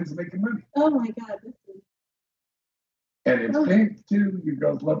OnlyFans making money. Oh my God. And it's pink too. You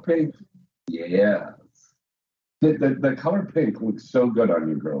girls love pink. Yes. The color pink looks so good on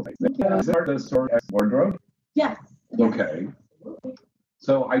you girls. Is it the sort of wardrobe? Yes. Okay.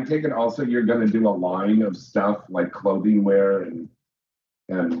 So I take it also you're going to do a line of stuff like clothing wear and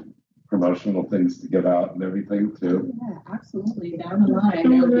promotional things to give out and everything too. Yeah, absolutely. Down the line,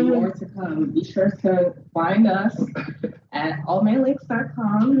 there will be more to come. Be sure to find us at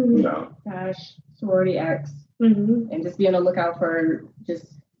allmylinks.com /sorority X. And just be on the lookout for just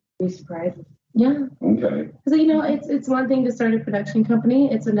new surprises. Yeah. Okay. Because, you know, it's one thing to start a production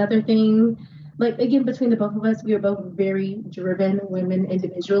company. It's another thing, like, again, between the both of us, we are both very driven women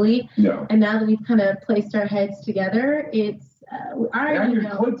individually. Yeah. And now that we've kind of placed our heads togetger, it's, and your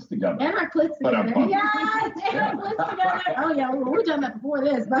clits together. And our clits together. Yes, and our clits together. Oh, yeah, well, we've done that before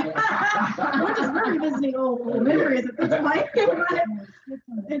this, but we're just revisiting old memories at this point.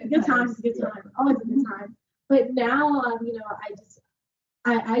 Good times, always a good time. But now, you know,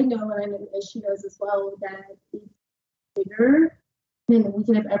 I know, and she knows as well, that it's bigger than we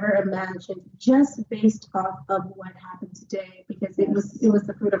could have ever imagined, just based off of what happened today, because it was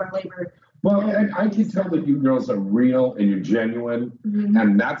the fruit of our labor. Well, and I can tell that you girls are real and you're genuine,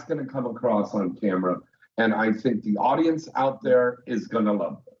 and that's going to come across on camera. And I think the audience out there is going to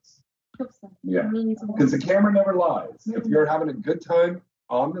love this. Yeah, because the camera never lies. If you're having a good time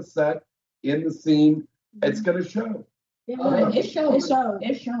on the set, in the scene, it's going to show. It shows. All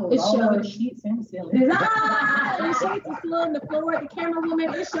the sheets and the ceiling. The sheets are still on the floor. The camera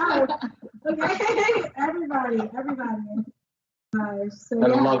woman, it showed. Okay, everybody.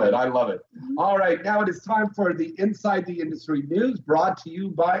 I love it. All right, now it is time for the Inside the Industry news brought to you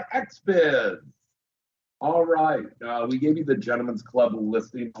by XBiz. All right, we gave you the Gentlemen's Club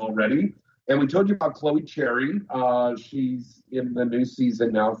listing already, and we told you about Chloe Cherry. She's in the new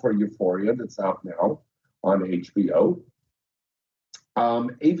season now for Euphoria that's out now on HBO.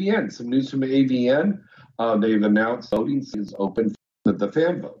 AVN, some news from AVN. They've announced voting is open for the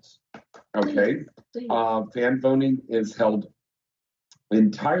fan votes. Okay, fan voting is held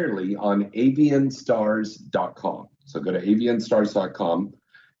entirely on avnstars.com. So go to avnstars.com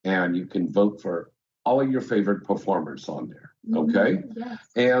and you can vote for all of your favorite performers on there. Okay?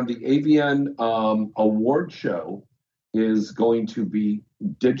 Yes. And the AVN award show is going to be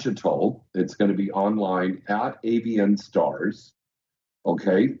digital. It's going to be online at AVN Stars.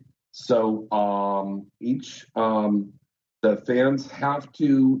 Okay? So the fans have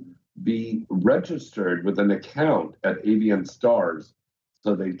to be registered with an account at AVN Stars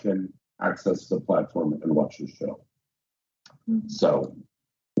so they can access the platform and watch the show. So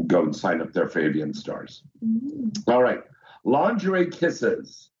go and sign up there for AVN Stars. All right. Lingerie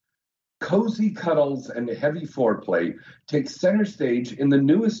kisses, cozy cuddles, and heavy foreplay take center stage in the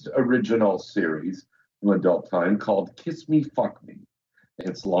newest original series from Adult Time called Kiss Me, Fuck Me.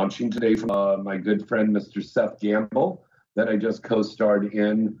 It's launching today from my good friend, Mr. Seth Gamble, that I just co-starred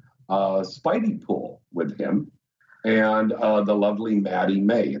in Spidey Pool with him, and the lovely Maddie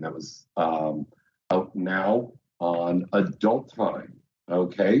May. And that was out now on Adult Time.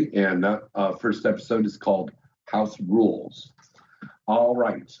 Okay. And that first episode is called House Rules. All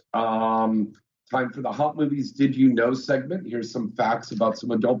right. Time for the Hot Movies Did You Know segment. Here's some facts about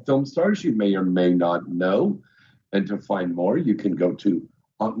some adult film stars you may or may not know. And to find more, you can go to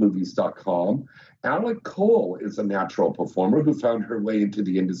hotmovies.com. Alec Cole is a natural performer who found her way into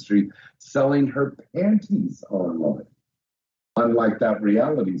the industry selling her panties online. Unlike that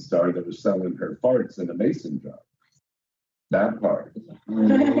reality star that was selling her farts in a mason jar. That part.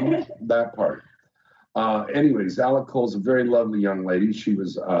 That part. Anyways, Alec Cole's a very lovely young lady. She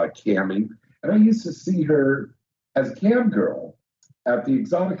was camming. And I used to see her as a cam girl at the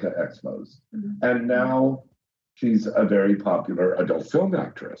Exotica Expos. And now she's a very popular adult film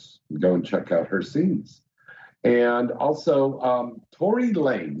actress. Go and check out her scenes. And also, Tory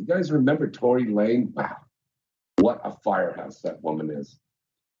Lane. You guys remember Tory Lane? Wow. What a firehouse that woman is.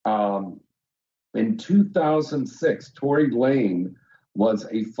 In 2006, Tory Lane was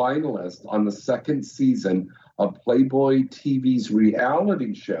a finalist on the second season of Playboy TV's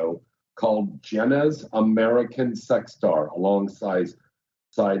reality show called Jenna's American Sex Star, alongside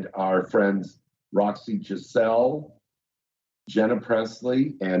our friends Roxy Giselle, Jenna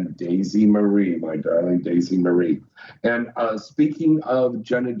Presley, and Daisy Marie, my darling Daisy Marie. And speaking of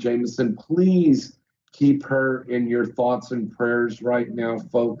Jenna Jameson, please keep her in your thoughts and prayers right now,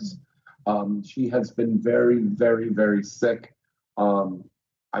 folks. She has been very, very, very sick.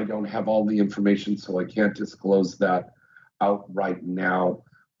 I don't have all the information, so I can't disclose that out right now.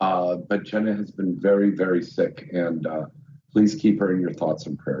 But Jenna has been very, very sick, and please keep her in your thoughts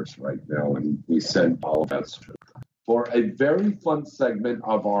and prayers right now. And we send all of us for a very fun segment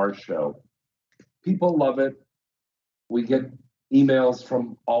of our show. People love it. We get emails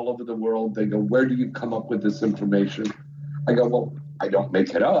from all over the world. They go, "Where do you come up with this information?" I go, "Well, I don't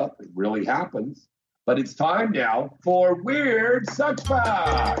make it up. It really happens." But it's time now for Weird Sex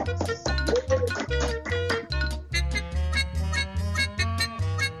Facts.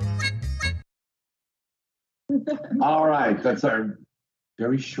 All right, that's our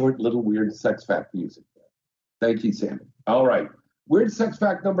very short little weird sex fact music. Thank you, Sam. All right, weird sex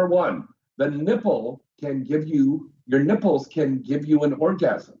fact number 1. Your nipples can give you an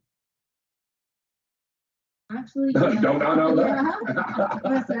orgasm. Actually, Don't I know that?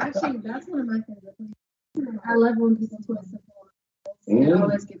 Yeah. Actually, that's one of my favorite things. I love when people twist the balls. It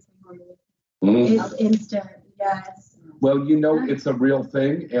always gets me horny. It's instant, yes. Well, it's a real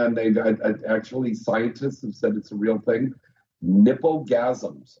thing, and they've actually, scientists have said it's a real thing.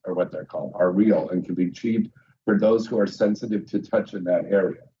 Nipple-gasms are what they're called, are real and can be achieved for those who are sensitive to touch in that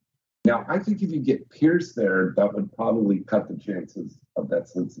area. Now, I think if you get pierced there, that would probably cut the chances of that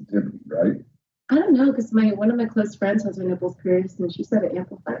sensitivity, right? I don't know, because one of my close friends has her nipples pierced, and she said it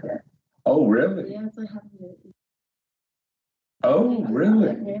amplified it. Oh, really? Yeah, it's like having it. Oh,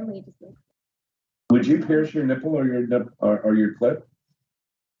 really? Really, just like. Would you pierce your nipple or your clit?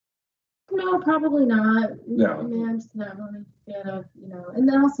 No, probably not. No. I mean, I'm just not really a fan of, and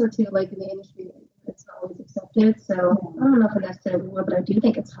then also too, like in the industry, it's not always accepted. So I don't know if I necessarily would, but I do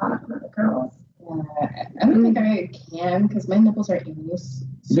think it's hot for the girls. Yeah, I don't think I can because my nipples are innies.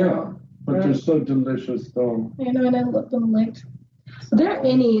 So, yeah, but they're so delicious, though. And I love them licked. They're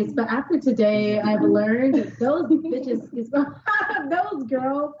innies, but after today, I've learned that those bitches, those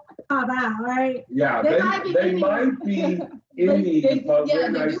girls pop out, right? Yeah, they might be innies, but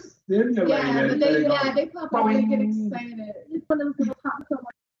when I stimulate it, they pop out and get excited. It's one of those little pop up.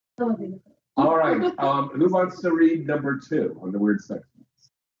 All right, who wants to read number 2 on the weird sex?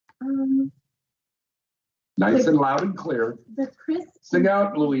 Nice and loud and clear. Sing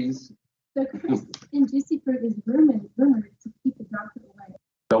out, Louise. The crisp and juicy fruit is rumored to keep the doctor away.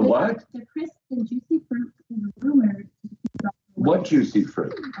 The what? The crisp and juicy fruit is rumored to keep the doctor away. What juicy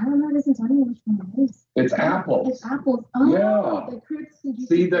fruit? I don't know. It doesn't tell you which one it is. It's apples. It's apples. Oh, yeah. The crisp and juicy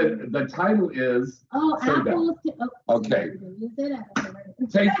See, fruit. the title is... Oh, apples. Okay.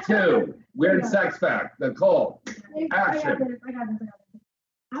 Take 2. Weird sex fact. Nicole. Action. I got this.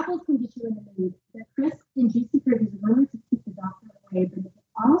 Apples can get you in the mood. The crisp and juicy fruit is rumored to keep the doctor away, but it's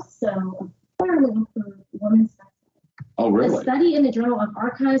also fairly for women's sex. Oh, really? A study in the Journal of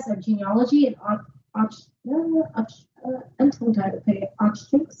Archives of Genealogy and obstetrics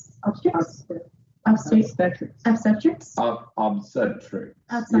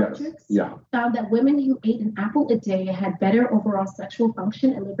Yeah. found that women who ate an apple a day had better overall sexual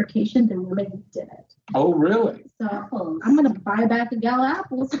function and lubrication than women who didn't. Oh, really? So I'm gonna buy back a gallon of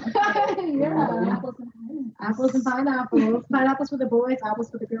apples. Yeah, apples and pineapples. Pineapples for the boys, apples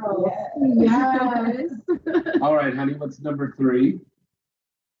for the girls. Yes. All right, honey. What's number 3?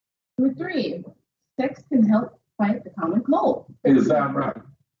 Number 3, sex can help fight the common cold. Is that right?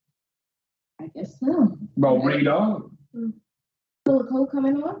 I guess so. Well, read on. So the cold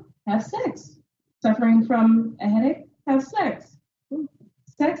coming on? Have sex. Suffering from a headache? Have sex.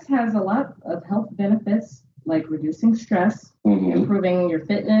 Sex has a lot of health benefits, like reducing stress, improving your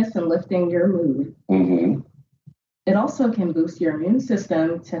fitness, and lifting your mood. It also can boost your immune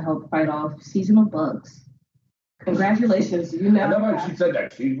system to help fight off seasonal bugs. Congratulations, you now. I love how she said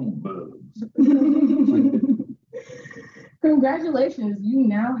that, seasonal bugs. Congratulations, you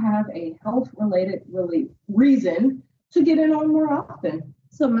now have a health-related reason to get it on more often.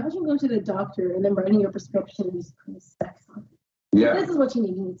 So imagine going to the doctor and then writing your prescription and just putting sex on it. Yeah. This is what you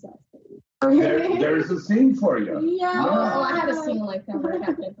need. You need sex. There's a scene for you. Yeah. Oh, I had a scene like that where I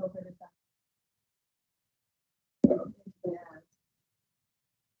got bent over the back.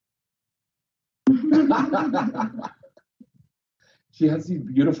 She has these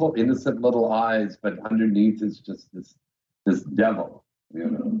beautiful, innocent little eyes, but underneath is just this devil, you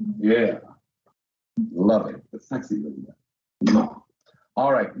know. Yeah. Love it. The sexy little devil.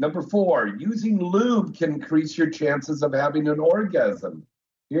 All right, number 4, using lube can increase your chances of having an orgasm.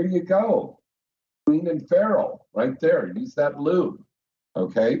 Here you go. Queen and Farrell, right there. Use that lube.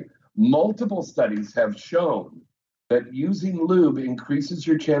 Okay. Multiple studies have shown that using lube increases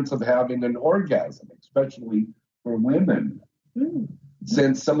your chance of having an orgasm, especially for women.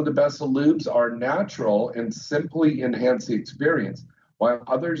 Since some of the best lubes are natural and simply enhance the experience, while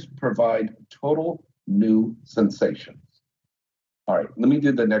others provide total new sensations. All right, let me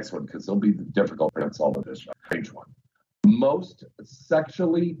do the next one because it'll be difficult to pronounce all of this. Page 1. Most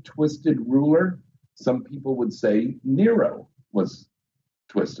sexually twisted ruler, some people would say Nero was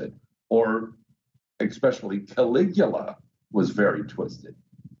twisted, or especially Caligula was very twisted.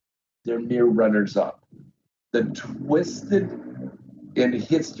 They're near runners-up. The twisted in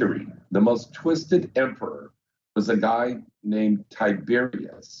history, the most twisted emperor was a guy named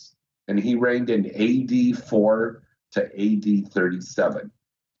Tiberius, and he reigned in AD 4 to AD 37.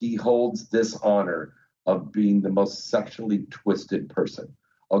 He holds this honor of being the most sexually twisted person.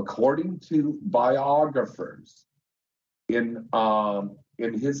 According to biographers, in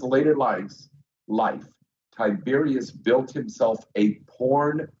his later life, Tiberius built himself a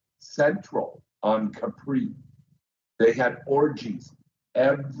porn central on Capri. They had orgies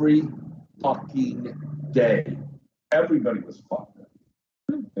every fucking day. Everybody was fucked.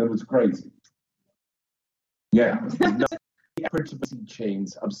 It was crazy. Yeah. No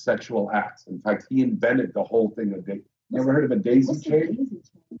chains of sexual acts. In fact, he invented the whole thing of daisy. You ever heard of a daisy chain?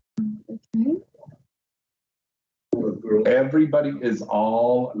 Everybody is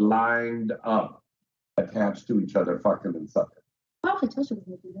all lined up, attached to each other, fucking and sucking. Oh, I told you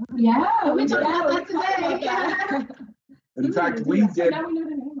we would do that. Yeah, we talked about that today. In fact, we did. Now we know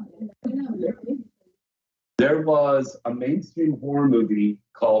the name of it. There was a mainstream horror movie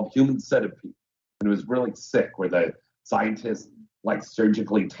called Human Centipede, and it was really sick, where the scientists like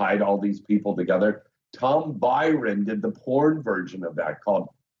surgically tied all these people together. Tom Byron did the porn version of that called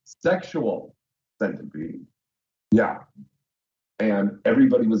Sexual Centipede. Yeah. And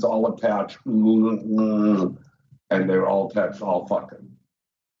everybody was all attached, and they were all attached, all fucking.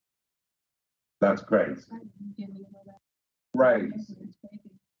 That's crazy. Right.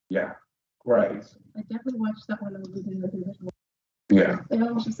 Yeah. Right. I definitely watched that one. Yeah. It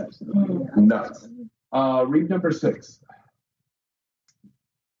was just such Nuts. Read number 6.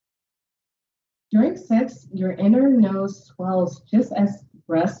 During sex, your inner nose swells just as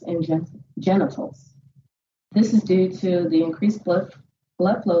breasts and genitals. This is due to the increased blood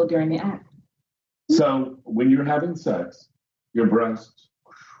flow during the act. So when you're having sex, your breasts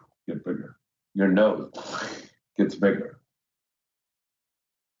get bigger. Your nose gets bigger.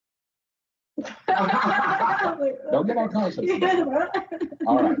 Don't get all conscious.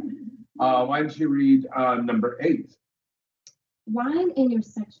 All right. Why don't you read number 8? Wine in your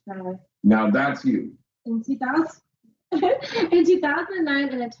sex drive. Now that's you. In 2009,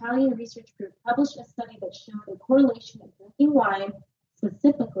 an Italian research group published a study that showed a correlation of drinking wine,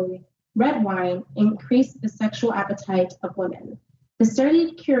 specifically red wine, increased the sexual appetite of women. The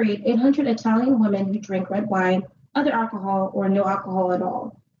study queried 800 Italian women who drank red wine, other alcohol, or no alcohol at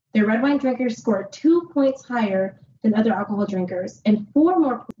all. The red wine drinkers scored 2 points higher than other alcohol drinkers, and 4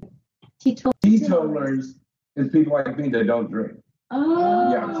 more points. Teetotalers is people like me that don't drink.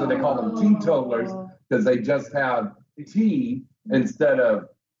 Oh. Yeah, so they call them teetotalers because they just have tea instead of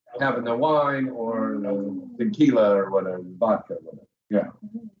having the wine or the tequila or whatever, vodka, whatever. Yeah.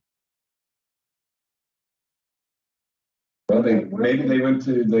 Well, maybe they went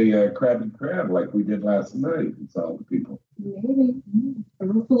to the Krabby Krab like we did last night and saw the people. Maybe. A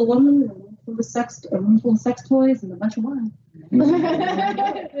room full of women, a room full of sex toys, and a bunch of wine.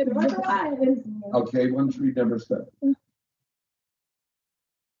 Okay, why don't you read number 7?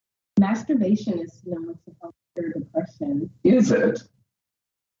 Masturbation is known to help cure depression. Is it?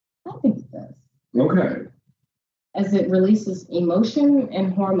 I think it does. Okay. As it releases emotion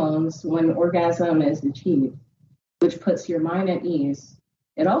and hormones when orgasm is achieved, which puts your mind at ease.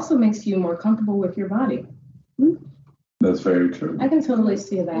 It also makes you more comfortable with your body. That's very true. I can totally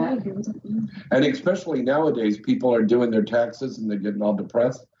see that. And especially nowadays, people are doing their taxes and they're getting all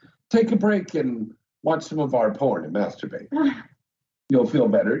depressed. Take a break and watch some of our porn and masturbate. You'll feel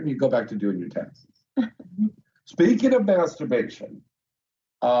better and you go back to doing your taxes. Speaking of masturbation,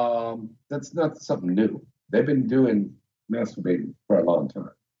 that's not something new. They've been doing masturbating for a long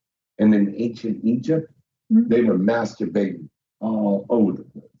time. And in ancient Egypt, they were masturbating all over the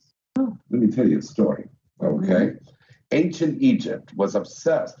place. Let me tell you a story, okay? Ancient Egypt was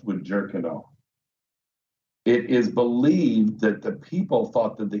obsessed with jerking off. It is believed that the people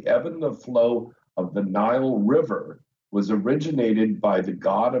thought that the ebb and the flow of the Nile River was originated by the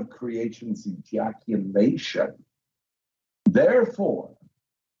god of creation's ejaculation. Therefore,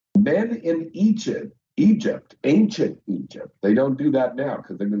 men in Egypt, ancient Egypt, they don't do that now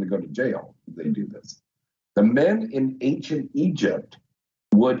because they're going to go to jail if they do this. The men in ancient Egypt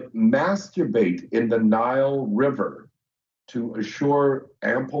would masturbate in the Nile River to assure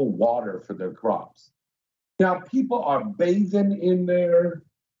ample water for their crops. Now, people are bathing in there,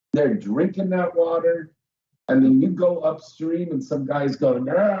 they're drinking that water, and then you go upstream and some guy's going,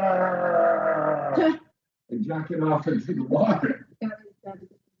 and jacking off into the water.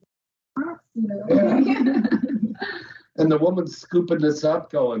 And the woman's scooping this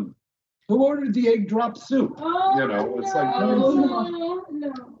up going, who ordered the egg drop soup? It's like,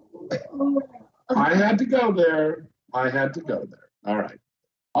 I had to go there.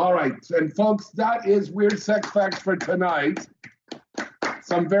 All right. And folks, that is Weird Sex Facts for tonight.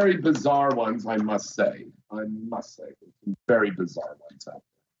 Some very bizarre ones, I must say. Some very bizarre ones out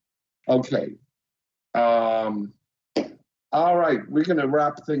there. Okay. All right. We're going to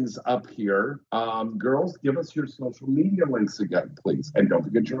wrap things up here. Girls, give us your social media links again, please. And don't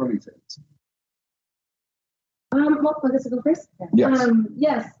forget your OnlyFans. Well, I guess I'll go first. Yes.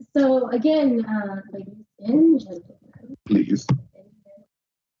 Yes. So again, ladies and gentlemen, please.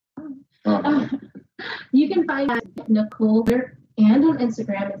 You can find me at Nicole and on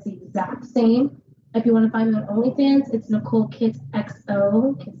Instagram. It's the exact same. If you want to find me on OnlyFans, it's Nicole Kids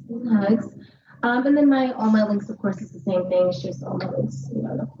XO, Kids and Hugs. And then all my links, of course, is the same thing. It's just all my links,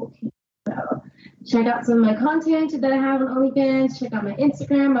 Nicole Kids. So check out some of my content that I have on OnlyFans. Check out my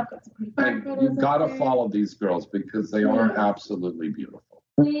Instagram. I've got some pretty fun photos. You've got to follow these girls because they are absolutely beautiful.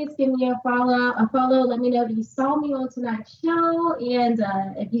 Please give me a follow. Let me know that you saw me on tonight's show. And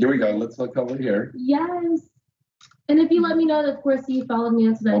if you here we go. Let's look over here. Yes. And if you let me know that, of course, you followed me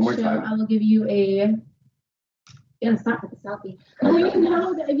on tonight's show, I will give you a. Yeah, stop with the selfie.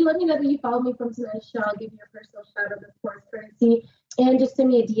 If you let me know that you followed me from tonight's show, I'll give you a personal shout out, of course, courtesy. And just send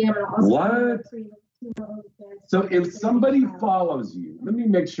me a DM. And I'll also So if somebody follows you, let me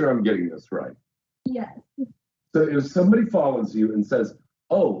make sure I'm getting this right. Yes. So if somebody follows you and says,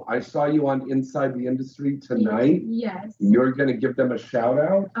 oh, I saw you on Inside the Industry tonight. Yes. You're going to give them a shout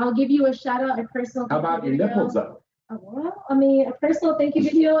out? I'll give you a shout out, a personal. How about your nipples up? Well, a personal thank you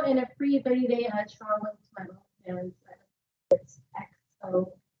video and a free 30-day trial link to my OnlyFans. It's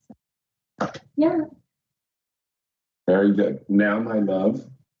XO. Yeah. Very good. Now, my love.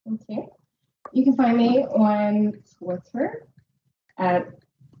 Okay. You can find me on Twitter at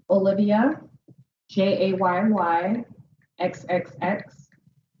Olivia JAYY XXX.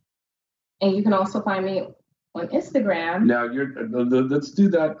 And you can also find me on Instagram. Now, let's do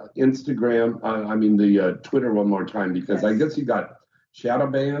that Instagram, the Twitter one more time, because I guess you got shadow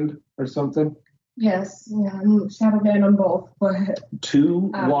banned or something. Yes, I'm shadow banned on both, but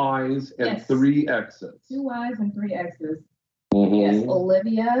 2 Y's and 3 X's. 2 Y's and 3 X's. Mm-hmm. Yes,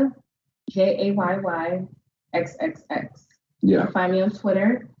 Olivia JAYY XXX. Yeah. You can find me on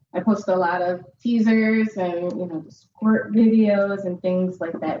Twitter. I post a lot of teasers and squirt videos and things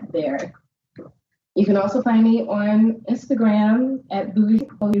like that there. You can also find me on Instagram at Bougie,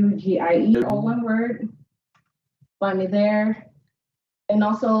 O-U-G-I-E, all one word. Find me there. And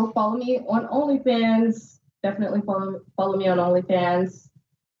also follow me on OnlyFans. Definitely follow me on OnlyFans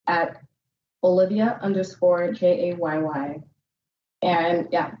at Olivia_JAYY. And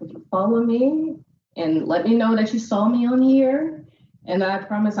yeah, if you follow me and let me know that you saw me on here, and I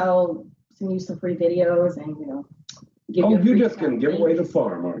promise I'll send you some free videos and give you. You're just gonna give away the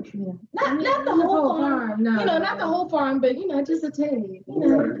farm, aren't you? Yeah. Not the whole farm. No, not the whole farm, but just a taste.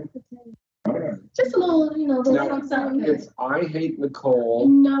 All right. Just a little, Now, something. it's I Hate Nicole.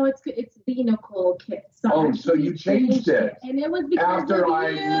 No, it's the Nicole kit. So you changed it. And it was because after of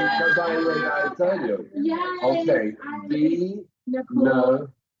I tell you. Yes. Okay. The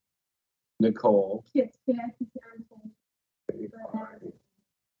Nicole. Kit.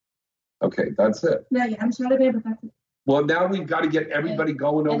 Okay, that's it. No, yeah, I'm trying to be, but that's it. Well, now we've got to get everybody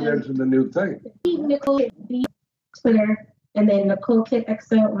going over there to the new thing. Nicole the Twitter, and then Nicole Kit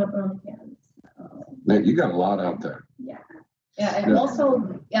XO on OnlyFans. Man, you got a lot out there. Yeah. Yeah, and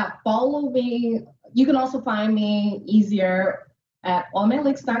also, follow me. You can also find me easier at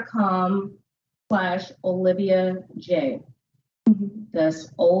allmylinks.com/Olivia J.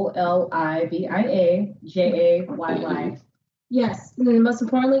 That's OLIVIAJAYY. Yes, and most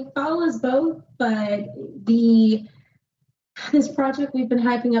importantly, follow us both. But this project we've been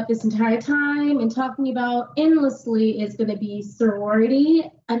hyping up this entire time and talking about endlessly is going to be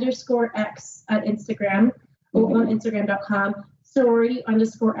sorority_X at Instagram or on Instagram.com,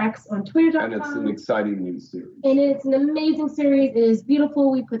 sorority_X on Twitter.com. And it's an exciting new series. And it's an amazing series. It is beautiful.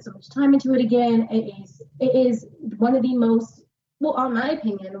 We put so much time into it again. It is one of the most, well, in my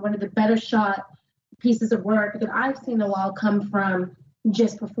opinion, one of the better shot pieces of work that I've seen in a while come from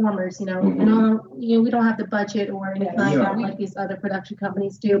just performers, and we don't have the budget or anything like that like these other production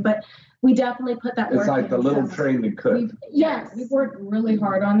companies do, but we definitely put that work in. It's like the little train that could. We've worked really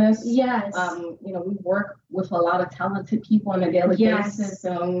hard on this. Yes. We work with a lot of talented people on a daily basis.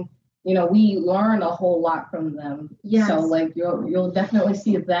 We learn a whole lot from them. Yes. So you'll definitely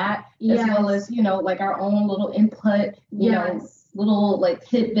see that as well as, our own little input, little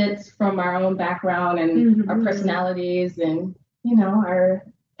tidbits from our own background and our personalities and our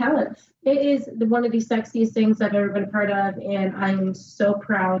talents. It is one of the sexiest things I've ever been a part of, and I'm so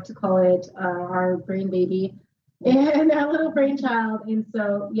proud to call it our brain baby and our little brainchild. And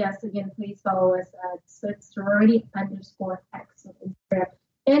so, yes, again, please follow us at sorority_X on Instagram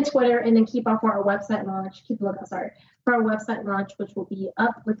and Twitter, and then keep up for our website launch. For our website launch, which will be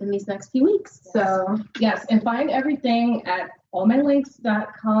up within these next few weeks. Yes. So, yes, and find everything at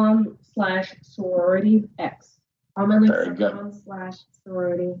allmylinks.com/sororityx.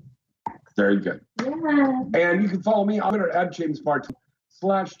 allmylinks.com/sorority. Very good. Yeah. And you can follow me on Twitter at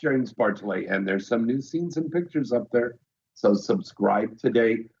 @JamesBartolet/James Bartolet. And there's some new scenes and pictures up there. So subscribe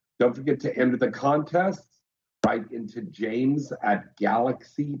today. Don't forget to enter the contest. Write into James at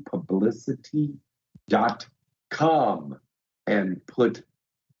galaxypublicity.com and put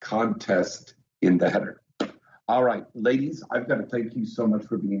contest in the header. All right, ladies, I've got to thank you so much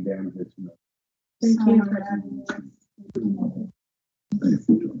for being down here tonight. Thank you.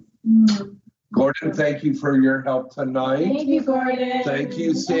 Gordon, thank you for your help tonight. Thank you, Gordon. Thank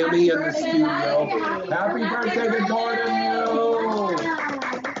you, Sammy, in the studio. Happy birthday to Gordon.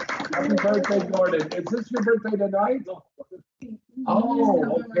 Happy birthday, Gordon. Is this your birthday tonight?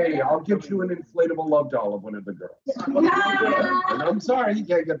 Oh, okay. I'll get you an inflatable love doll of one of the girls. And I'm sorry, you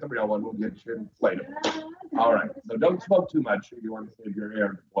can't get the real one. We'll get you an inflatable. All right. So don't smoke too much if you want to save your hair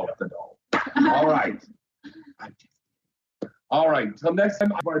and blow up the doll. All right. All right. Till next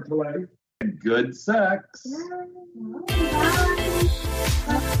time, I'm Bartolet. And good sex.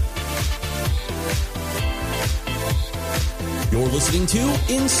 You're listening to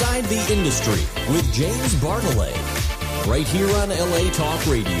Inside the Industry with James Bartolet, right here on LA Talk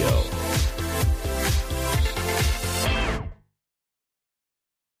Radio.